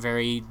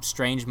very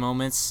strange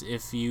moments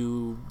if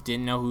you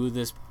didn't know who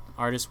this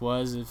artist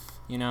was,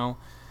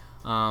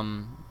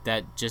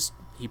 that just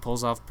he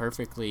pulls off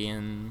perfectly,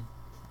 and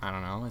I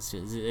don't know,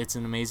 it's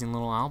an amazing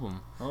little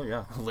album. Oh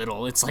yeah.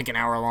 It's like an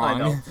hour long. I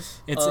know.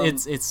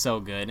 It's so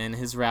good, and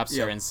his raps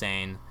are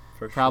insane.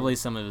 Probably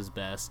some of his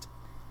best.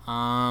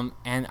 And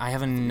I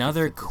have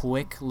another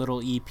quick little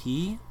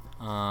EP.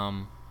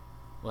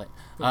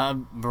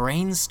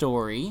 Brain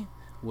Story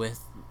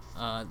with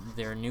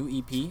their new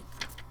EP.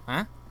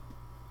 Huh?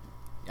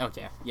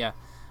 Okay, yeah.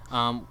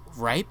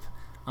 Ripe.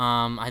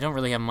 I don't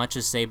really have much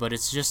to say, but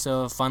it's just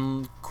a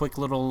fun, quick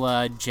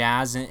little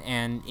jazz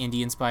and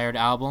indie-inspired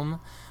album.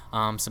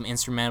 Some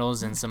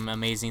instrumentals and some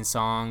amazing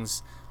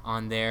songs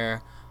on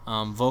there.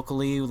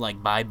 Vocally,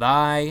 like Bye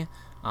Bye.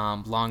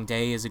 Long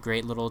Day is a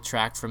great little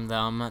track from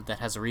them that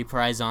has a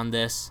reprise on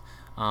this.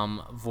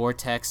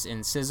 Vortex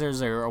and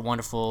Scissors are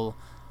wonderful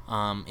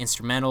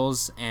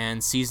instrumentals,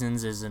 and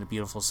Seasons is a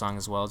beautiful song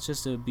as well. It's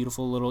just a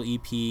beautiful little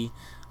EP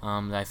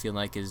that I feel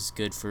like is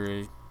good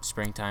for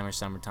springtime or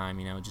summertime,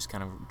 just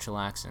kind of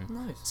chillaxing.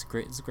 Nice.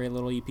 It's a great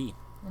little EP.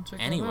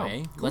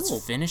 Anyway, cool.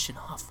 Let's finish it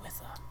off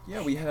with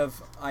we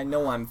have I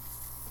Know I'm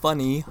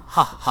Funny,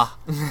 ha ha,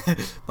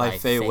 by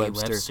Faye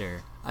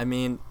Webster. I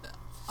mean,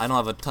 I don't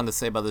have a ton to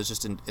say about this,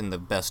 just in the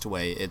best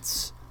way.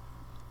 It's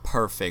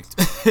perfect.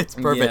 It's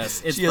perfect.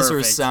 Yes, it's she has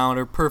her sound,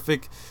 her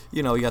perfect,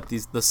 you got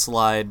the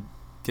slide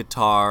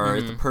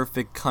guitar, the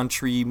perfect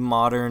country,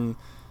 modern,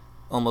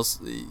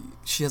 almost,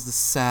 she has the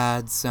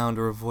sad sound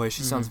to her voice.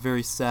 She sounds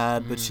very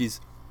sad, but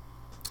she's,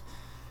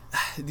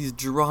 these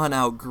drawn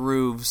out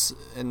grooves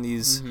and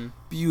these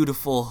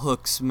beautiful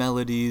hooks,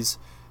 melodies.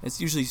 It's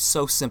usually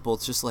so simple.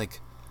 It's just like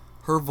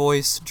her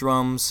voice,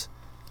 drums,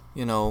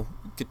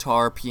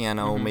 guitar,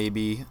 piano,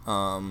 maybe,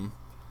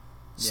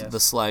 the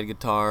slide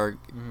guitar.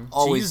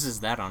 Always, she uses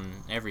that on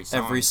every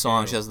song. Every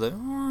song she has the.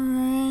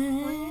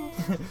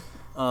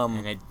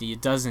 And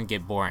it doesn't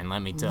get boring,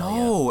 let me tell you.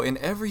 No, in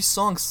every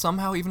song,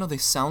 somehow, even though they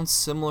sound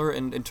similar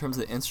in terms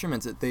of the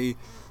instruments, they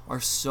are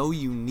so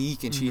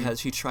unique, and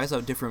she tries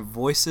out different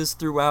voices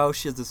throughout.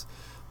 She has this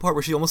part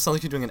where she almost sounds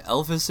like she's doing an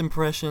Elvis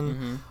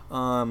impression.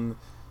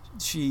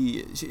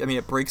 She I mean,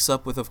 it breaks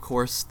up with, of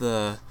course,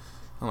 the.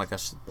 Oh my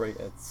gosh,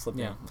 it's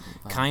slipping. Yeah,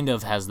 kind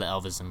of has the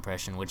Elvis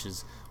impression, which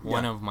is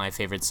one of my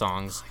favorite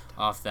songs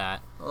off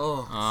that.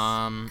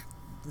 Oh.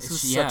 This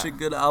is such a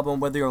good album,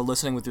 whether you're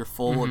listening with your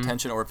full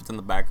attention or if it's in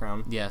the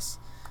background. Yes.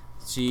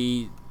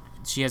 She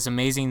has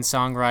amazing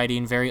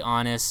songwriting, very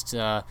honest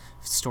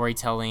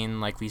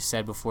storytelling, like we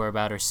said before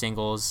about her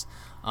singles.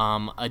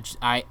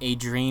 A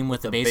Dream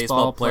with a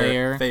baseball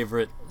player.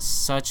 Favorite.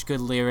 Such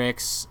good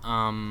lyrics.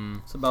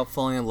 It's about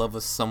falling in love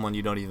with someone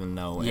you don't even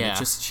know. And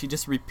she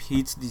just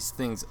repeats these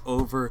things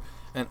over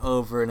and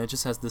over, and it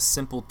just has this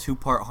simple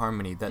 2-part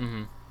harmony that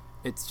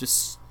it's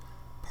just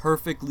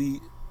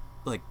perfectly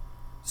like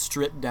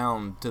stripped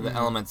down to the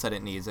elements that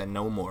it needs and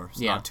no more.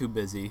 It's not too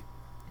busy.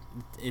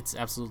 It's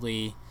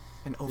absolutely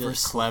And really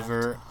overslept.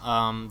 clever.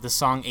 The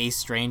song "A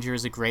Stranger"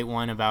 is a great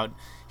one about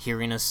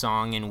hearing a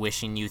song and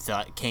wishing you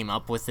thought came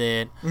up with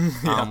it,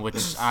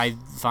 which I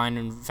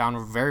found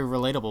very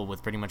relatable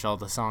with pretty much all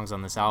the songs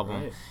on this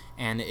album. Right.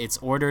 And it's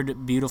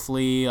ordered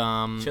beautifully.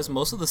 She has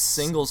most of the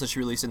singles that she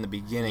released in the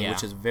beginning, Yeah.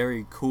 which is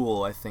very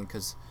cool, I think,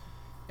 because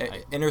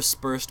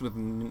interspersed with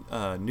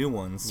new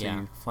ones, so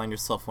you find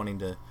yourself wanting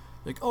to,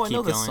 like, oh, I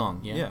know this song.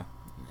 Yeah.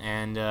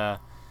 And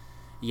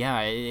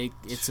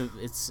it's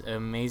an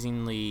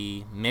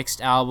amazingly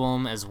mixed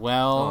album as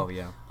well. Oh,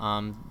 yeah.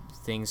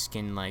 Things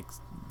can like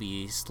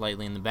be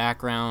slightly in the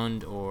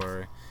background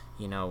or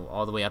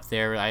all the way up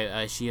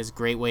there. She has a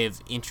great way of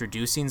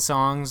introducing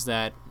songs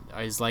that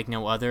is like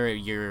no other.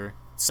 You're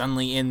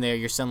suddenly in there.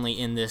 You're suddenly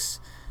in this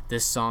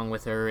song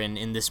with her and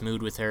in this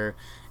mood with her,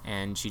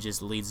 and she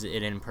just leads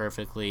it in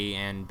perfectly.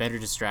 And Better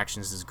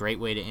Distractions is a great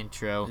way to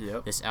intro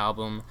this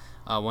album.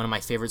 One of my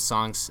favorite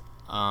songs,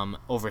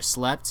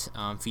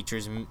 Overslept,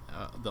 features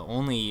the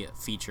only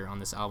feature on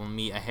this album,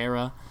 Mi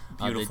Ahara,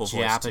 Beautiful the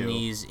voice,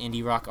 Japanese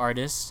indie rock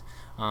artist.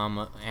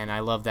 And I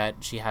love that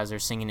she has her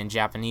singing in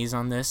Japanese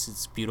on this.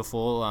 It's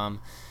beautiful,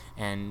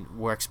 and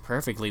works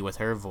perfectly with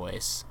her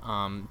voice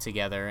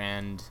together.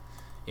 And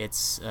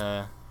it's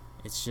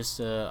just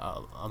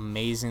a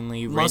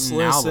amazingly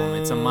written album.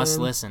 It's a must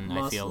listen.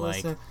 I feel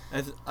like.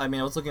 I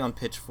mean, I was looking on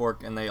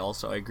Pitchfork, and they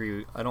also, I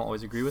don't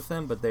always agree with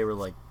them, but they were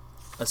like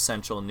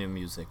essential new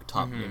music,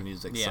 top new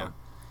music. Yeah. So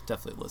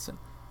definitely listen.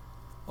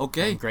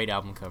 Okay. And great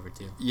album cover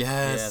too.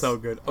 Yes, so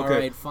good. Okay. All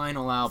right,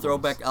 final album.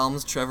 Throwback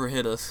albums. Trevor,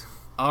 hit us.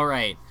 All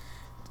right.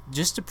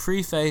 Just to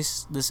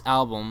preface this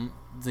album,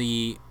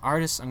 the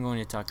artist I'm going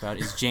to talk about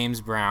is James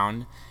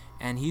Brown,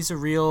 and he's a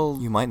real...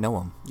 You might know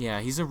him.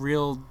 Yeah, he's a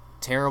real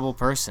terrible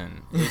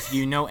person. If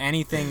you know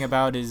anything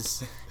about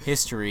his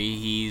history,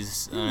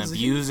 he's an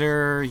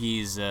abuser.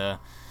 He's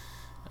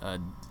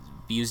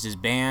abused his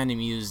band,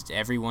 abused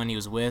everyone he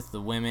was with,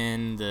 the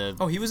women, the...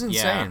 Oh, he was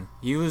insane.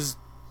 He was...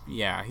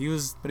 Yeah, he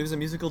was... But he was a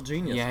musical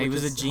genius. Yeah, he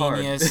was a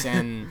genius,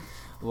 and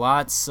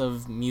lots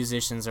of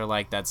musicians are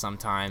like that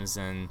sometimes,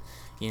 and...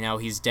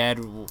 he's dead,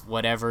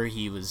 whatever.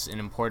 He was an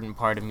important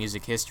part of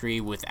music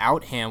history.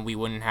 Without him, we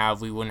wouldn't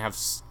have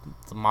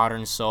the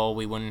modern soul,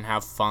 we wouldn't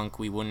have funk,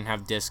 we wouldn't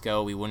have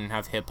disco, we wouldn't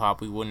have hip-hop,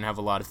 we wouldn't have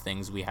a lot of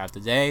things we have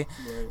today.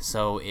 Right.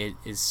 So it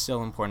is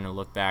still important to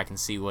look back and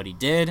see what he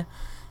did.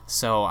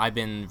 So I've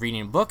been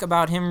reading a book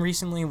about him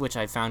recently, which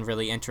I found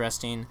really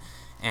interesting.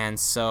 And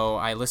so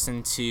I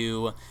listened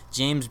to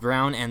James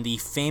Brown and the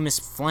Famous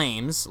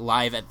Flames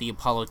live at the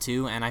Apollo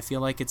 2, and I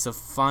feel like it's a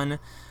fun...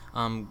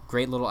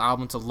 great little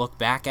album to look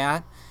back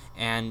at.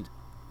 And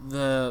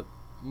the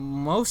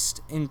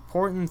most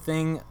important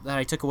thing that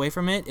I took away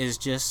from it is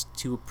just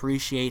to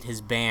appreciate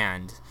his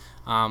band.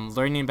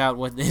 Learning about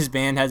what his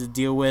band had to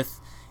deal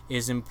with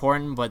is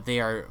important, but they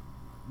are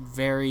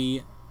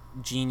very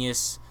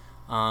genius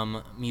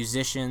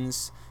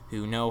musicians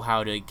who know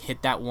how to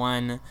hit that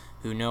one,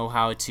 who know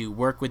how to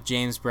work with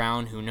James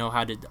Brown, who know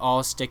how to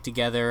all stick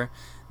together.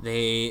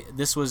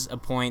 This was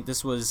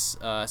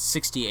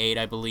 68,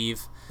 I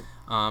believe.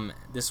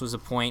 This was a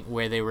point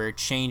where they were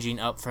changing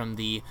up from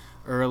the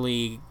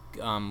early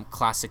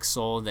classic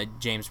soul that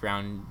James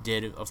Brown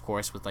did, of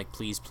course, with like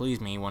 "Please Please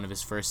Me," one of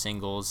his first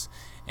singles,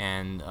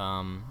 and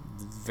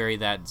very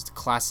that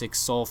classic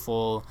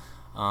soulful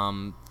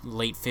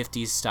late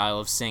 50s style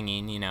of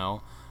singing,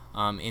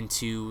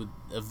 into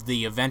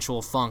the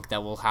eventual funk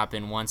that will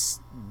happen once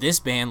this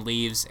band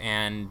leaves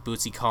and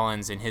Bootsy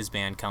Collins and his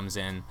band comes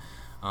in.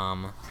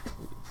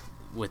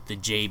 With the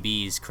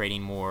JBs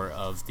creating more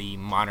of the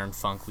modern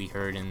funk we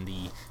heard in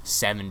the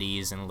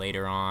 70s and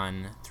later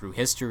on through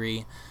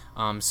history.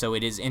 So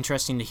it is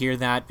interesting to hear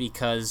that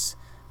because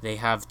they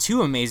have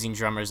two amazing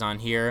drummers on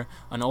here,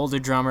 an older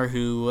drummer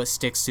who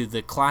sticks to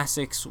the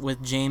classics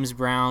with James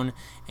Brown,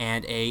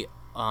 and a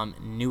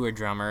newer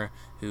drummer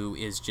who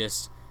is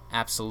just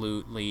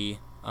absolutely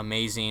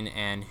amazing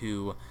and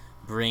who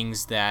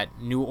brings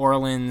that New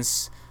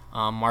Orleans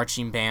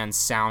marching band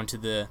sound to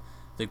the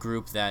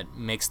group that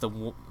makes the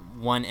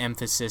one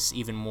emphasis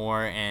even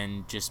more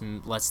and just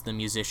lets the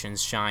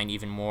musicians shine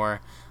even more.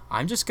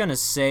 I'm just going to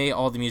say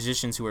all the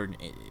musicians who are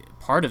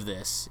part of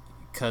this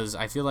because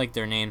I feel like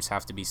their names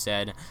have to be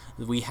said.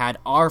 We had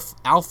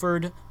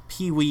Alfred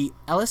Pee Wee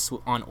Ellis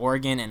on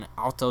organ and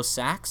alto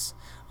sax.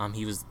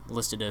 He was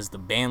listed as the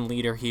band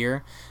leader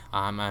here.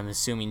 I'm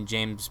assuming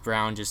James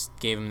Brown just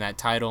gave him that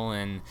title,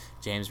 and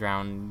James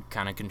Brown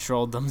kind of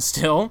controlled them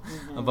still.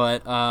 Mm-hmm.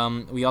 But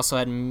we also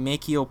had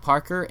Makio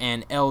Parker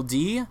and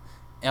L.D.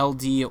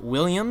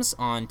 Williams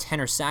on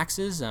tenor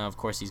saxes. Of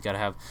course, he's got to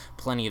have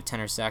plenty of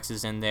tenor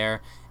saxes in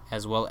there,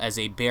 as well as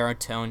a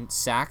baritone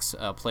sax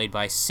played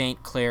by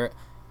St. Clair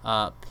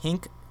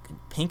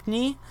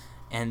Pinkney.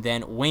 And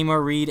then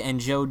Waymar Reed and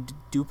Joe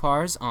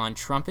Dupars on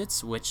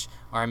trumpets, which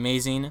are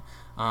amazing.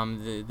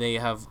 They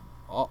have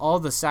all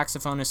the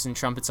saxophonists and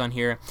trumpets on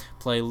here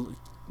play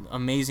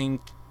amazing,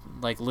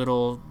 like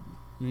little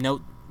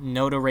note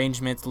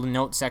arrangements,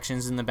 note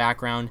sections in the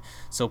background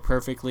so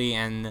perfectly,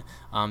 and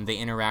they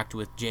interact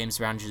with James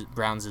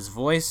Brown's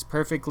voice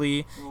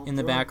perfectly in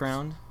the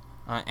background.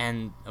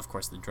 and of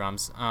course the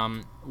drums.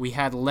 We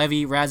had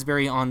Levi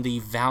Raspberry on the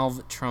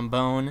valve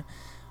trombone,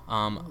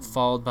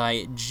 followed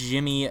by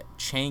Jimmy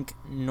Chank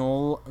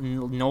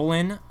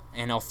Nolan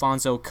and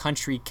Alfonso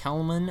Country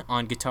Kelman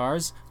on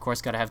guitars. Of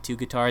course, got to have two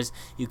guitars.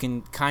 You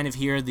can kind of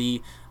hear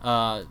the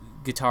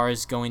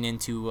guitars going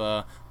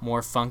into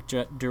more funk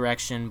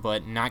direction,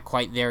 but not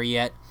quite there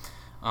yet.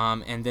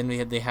 And then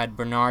they had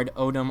Bernard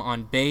Odom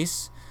on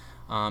bass,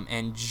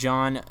 and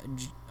John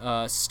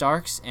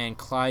Starks and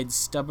Clyde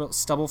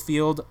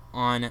Stubblefield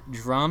on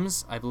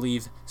drums. I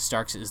believe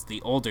Starks is the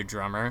older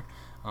drummer.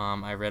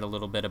 I read a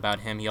little bit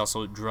about him. He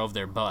also drove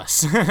their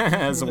bus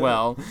as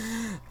well.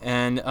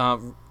 And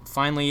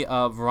finally,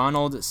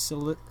 Ronald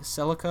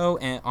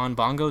Celico on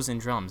bongos and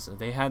drums.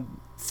 They had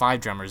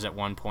 5 drummers at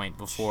one point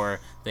before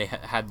they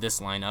had this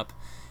lineup.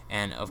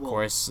 And, of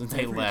course,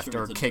 they left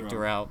or kicked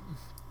her out.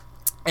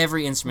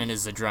 Every instrument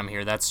is a drum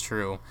here, that's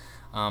true.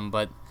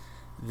 But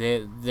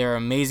they're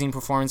amazing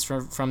performance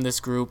from this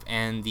group,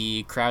 and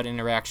the crowd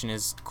interaction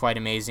is quite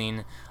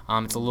amazing.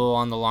 It's a little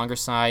on the longer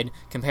side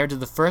compared to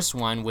the first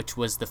one, which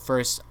was the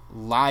first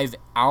live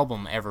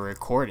album ever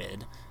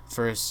recorded,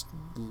 first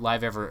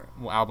live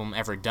album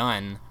ever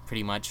done,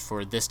 pretty much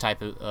for this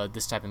type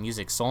of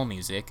music, soul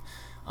music.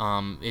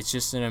 It's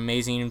just an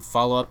amazing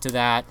follow-up to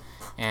that,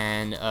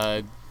 and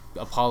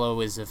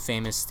Apollo is a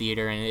famous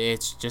theater, and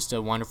it's just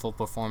a wonderful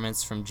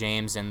performance from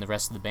James and the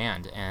rest of the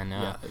band, and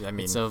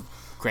it's a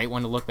great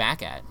one to look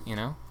back at,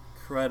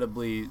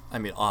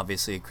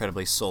 obviously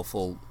incredibly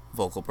soulful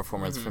vocal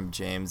performance from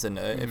James, and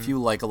if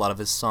you like a lot of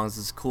his songs,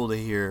 it's cool to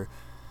hear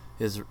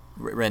his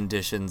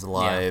renditions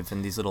live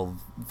and these little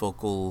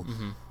vocal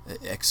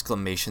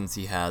exclamations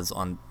he has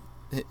on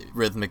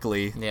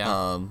rhythmically. He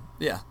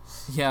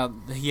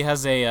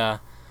has a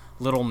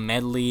little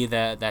medley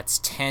that's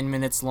 10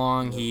 minutes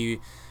long. He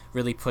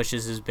really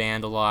pushes his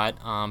band a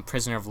lot.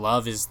 Prisoner of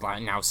Love is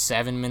now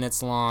 7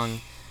 minutes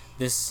long.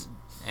 This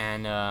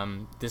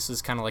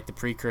is kind of like the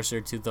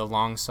precursor to the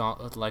long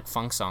song, like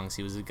funk songs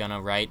he was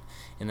gonna write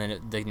in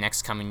the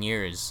next coming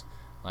years,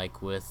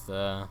 like with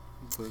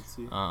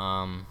Bootsy.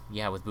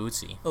 With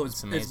Bootsy. Oh,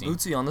 is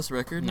Bootsy on this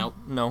record? Nope.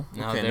 No.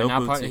 Okay, they're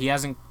not Bootsy. part. He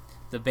hasn't.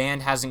 The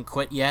band hasn't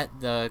quit yet.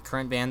 The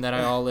current band that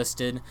I all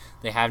listed,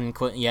 they haven't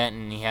quit yet,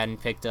 and he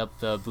hadn't picked up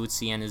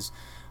Bootsy and his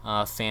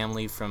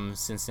family from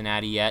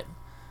Cincinnati yet.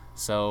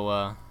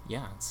 So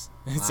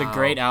it's a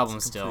great album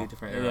still.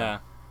 Different era. Yeah.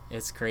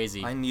 It's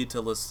crazy. I need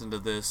to listen to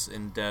this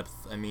in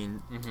depth. I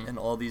mean, and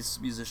all these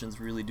musicians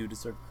really do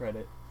deserve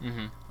credit.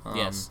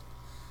 Yes.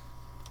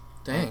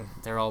 Dang.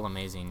 They're all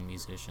amazing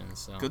musicians.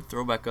 So. Good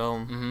throwback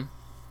album.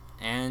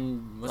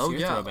 And what's your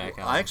throwback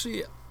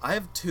album? I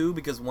have 2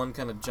 because one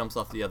kind of jumps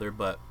off the other,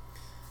 but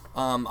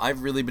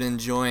I've really been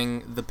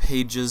enjoying the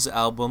Pages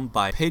album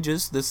by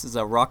Pages. This is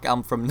a rock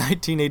album from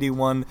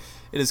 1981.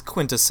 It is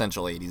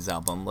quintessential 80s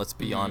album, let's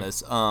be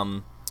honest.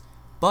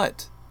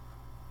 But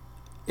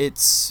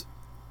it's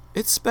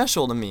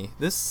special to me.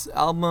 This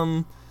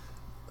album,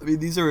 I mean,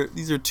 these are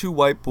 2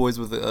 white boys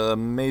with an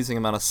amazing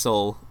amount of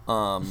soul.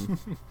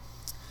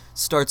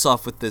 Starts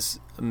off with this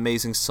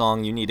amazing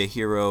song, "You Need a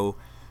Hero,"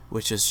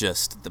 which is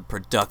just, the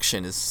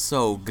production is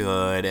so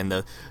good, and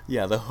the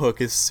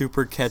hook is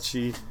super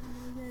catchy.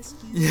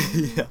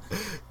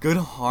 Good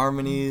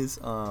harmonies.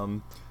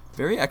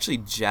 Very actually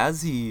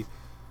jazzy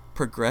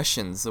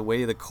progressions. The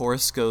way the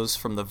chorus goes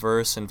from the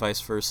verse and vice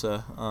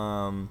versa.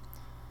 I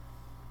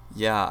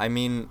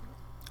mean,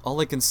 all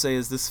I can say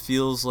is this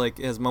feels like,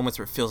 it has moments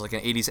where it feels like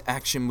an 80s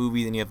action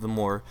movie. Then you have the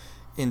more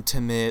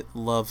intimate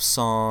love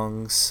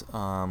songs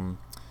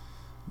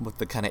with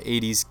the kind of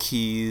 80s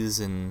keys.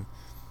 And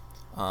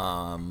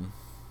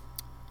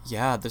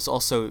there's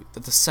also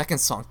the second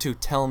song too,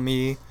 "Tell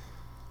Me."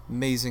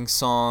 Amazing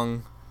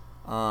song.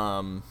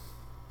 I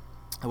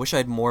wish I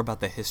had more about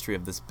the history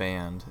of this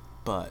band,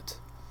 but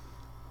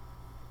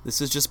this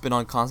has just been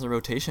on constant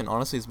rotation.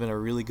 Honestly, it's been a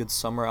really good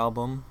summer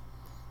album.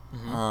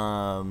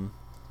 The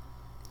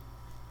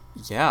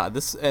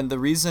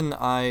reason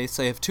I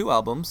say I have 2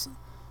 albums,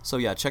 so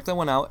check that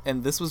one out.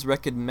 And this was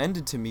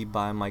recommended to me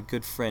by my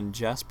good friend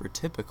Jasper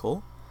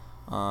Typical,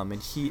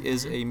 and he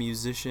is a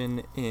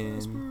musician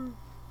in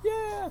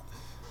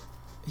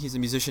he's a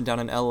musician down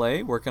in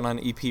LA working on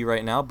an EP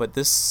right now. But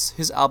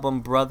his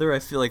album Brother, I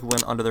feel like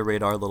went under the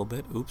radar a little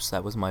bit. Oops,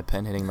 that was my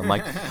pen hitting the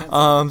mic.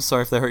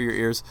 Sorry if that hurt your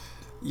ears.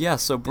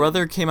 So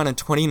Brother came out in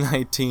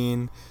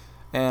 2019,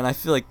 and I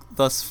feel like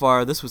thus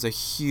far this was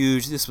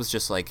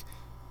just like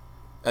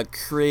a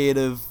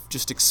creative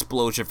just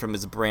explosion from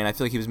his brain. I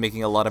feel like he was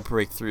making a lot of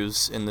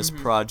breakthroughs in this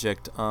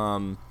project.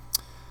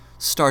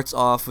 Starts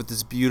off with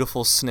this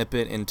beautiful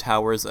snippet in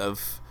Towers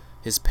of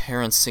his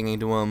parents singing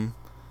to him,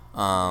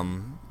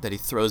 that he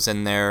throws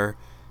in there,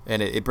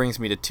 and it brings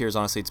me to tears.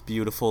 Honestly, it's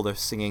beautiful. They're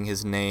singing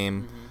his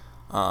name,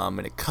 and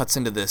it cuts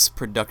into this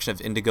production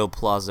of Indigo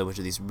Plaza, which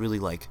are these really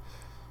like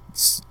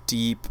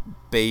deep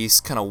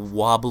bass, kind of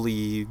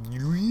wobbly.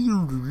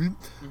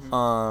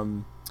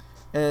 One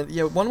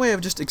way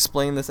of just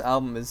explaining this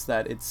album is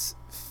that it's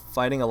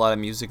fighting a lot of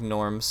music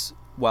norms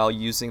while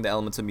using the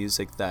elements of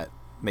music that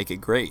make it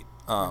great.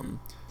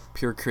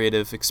 pure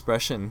creative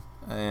expression.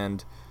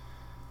 And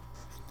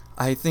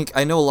I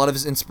know a lot of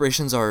his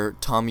inspirations are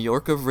Thom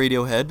Yorke of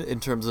Radiohead in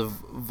terms of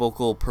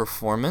vocal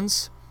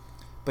performance,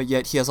 but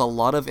yet he has a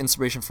lot of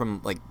inspiration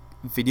from like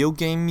video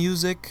game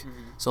music.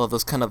 So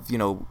those kind of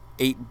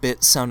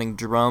 8-bit sounding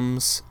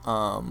drums.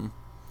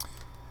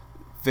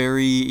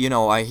 Very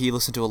he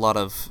listened to a lot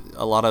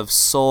of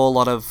soul, a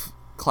lot of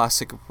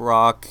classic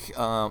rock.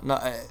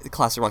 Not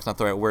classic rock's not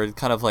the right word.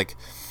 Kind of like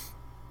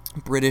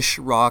British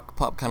rock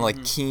pop, kind of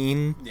like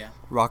Keane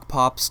rock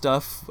pop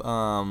stuff.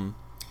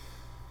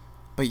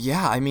 But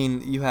yeah, I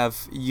mean, you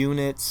have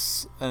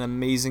Units, an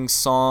amazing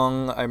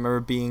song. I remember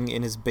being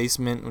in his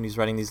basement when he's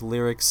writing these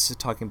lyrics,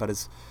 talking about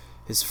his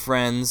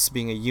friends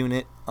being a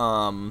unit.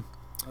 Oh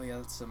yeah,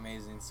 that's an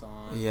amazing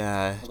song.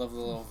 Yeah. I love the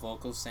little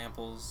vocal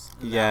samples.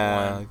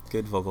 Yeah,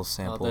 good vocal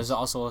samples. There's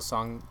also a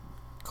song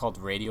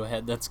called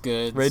Radiohead that's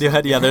good.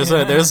 Radiohead, yeah.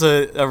 There's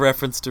a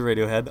reference to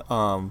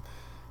Radiohead.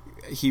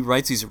 He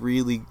writes these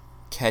really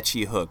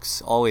catchy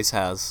hooks, always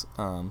has,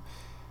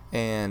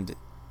 and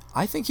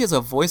I think he has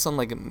a voice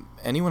unlike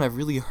anyone I've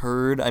really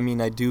heard. I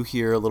mean, I do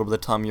hear a little bit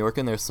of Thom Yorke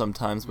in there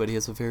sometimes, but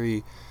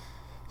he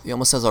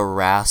almost has a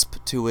rasp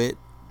to it,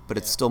 but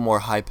it's still more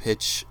high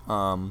pitch.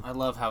 I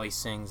love how he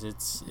sings.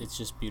 It's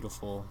just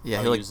beautiful.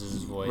 Yeah, how he uses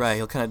his voice. Right,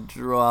 he'll kind of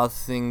draw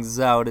things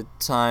out at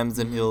times,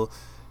 and he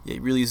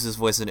really uses his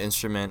voice as an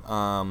instrument.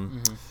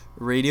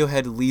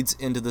 Radiohead leads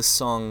into the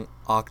song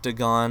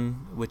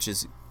Octagon, which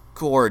is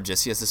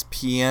gorgeous. He has this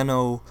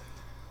piano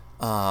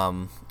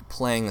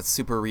playing that's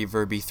super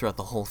reverby throughout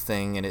the whole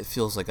thing, and it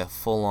feels like a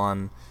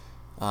full-on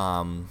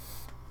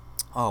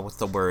what's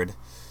the word?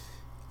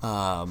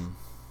 Why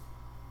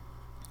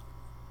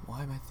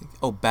am I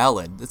thinking?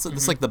 Ballad.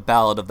 It's like the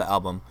ballad of the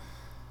album.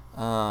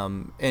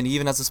 And he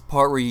even has this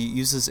part where he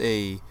uses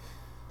a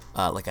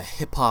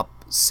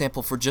hip-hop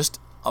sample for just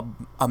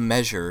a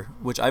measure,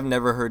 which I've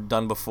never heard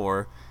done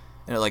before,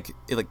 and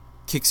it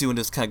kicks you into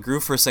this kind of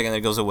groove for a second, and then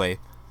it goes away.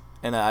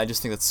 And I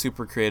just think that's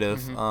super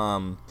creative.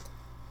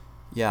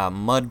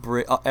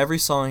 Every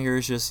song here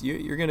is just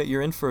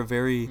you're in for a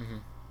very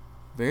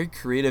very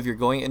creative. You're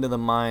going into the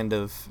mind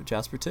of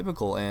Jasper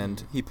Typical,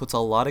 and he puts a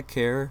lot of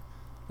care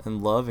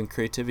and love and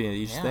creativity in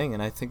each thing.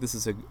 And I think this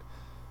is a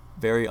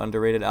very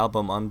underrated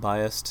album,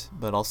 unbiased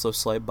but also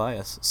slight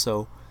bias.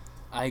 So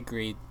I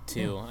agree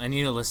too. I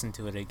need to listen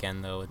to it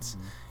again though. It's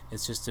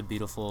just a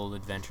beautiful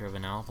adventure of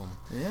an album.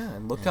 Yeah,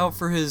 and look out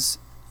for his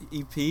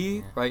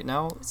EP right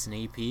now. It's an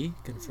EP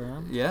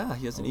confirmed. Yeah,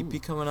 he has an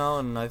EP coming out,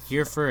 and I've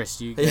here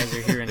first. You guys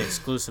are hearing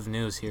exclusive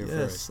news here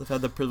first. I've had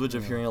the privilege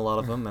of hearing a lot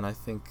of them, and I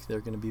think they're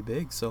going to be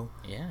big. So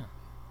yeah.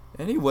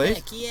 Anyway,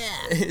 heck yeah,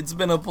 it's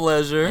been a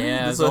pleasure.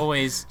 Yeah, as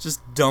always.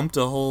 Just dumped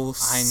a whole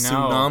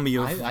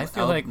tsunami of I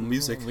feel like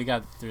music. We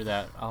got through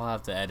that. I'll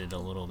have to edit a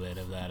little bit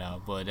of that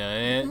out, but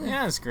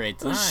it's great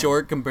time. It was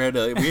short compared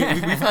to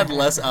we've had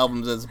less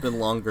albums that's been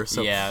longer.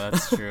 So yeah,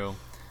 that's true.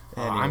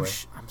 Anyway.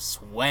 I'm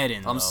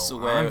sweating. I'm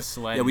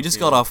sweating. Yeah, we just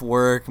too. got off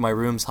work. My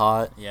room's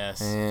hot.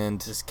 Yes.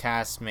 And this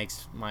cast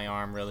makes my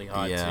arm really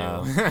hot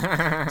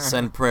too.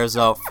 Send prayers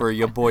out for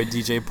your boy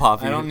DJ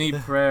Poppy. I don't need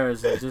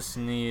prayers. I just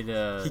need.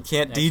 He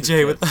can't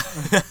DJ with.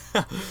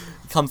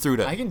 Come through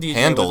to I can DJ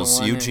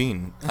Handles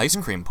Eugene Ice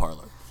Cream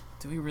Parlor.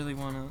 Do we really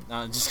want to?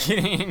 No, just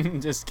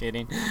kidding. Just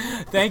kidding.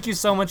 Thank you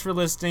so much for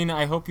listening.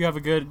 I hope you have a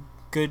good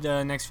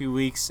next few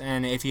weeks,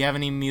 and if you have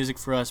any music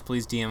for us,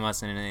 please DM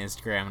us on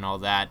Instagram and all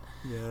that.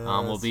 Yes.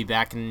 We'll be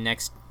back in the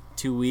next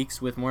 2 weeks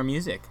with more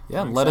music.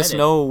 Yeah, let us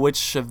know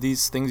which of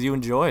these things you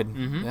enjoyed.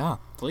 Yeah,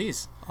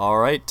 please. All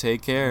right,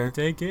 take care.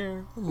 Take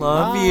care.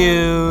 Love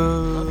you.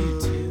 Love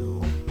you too.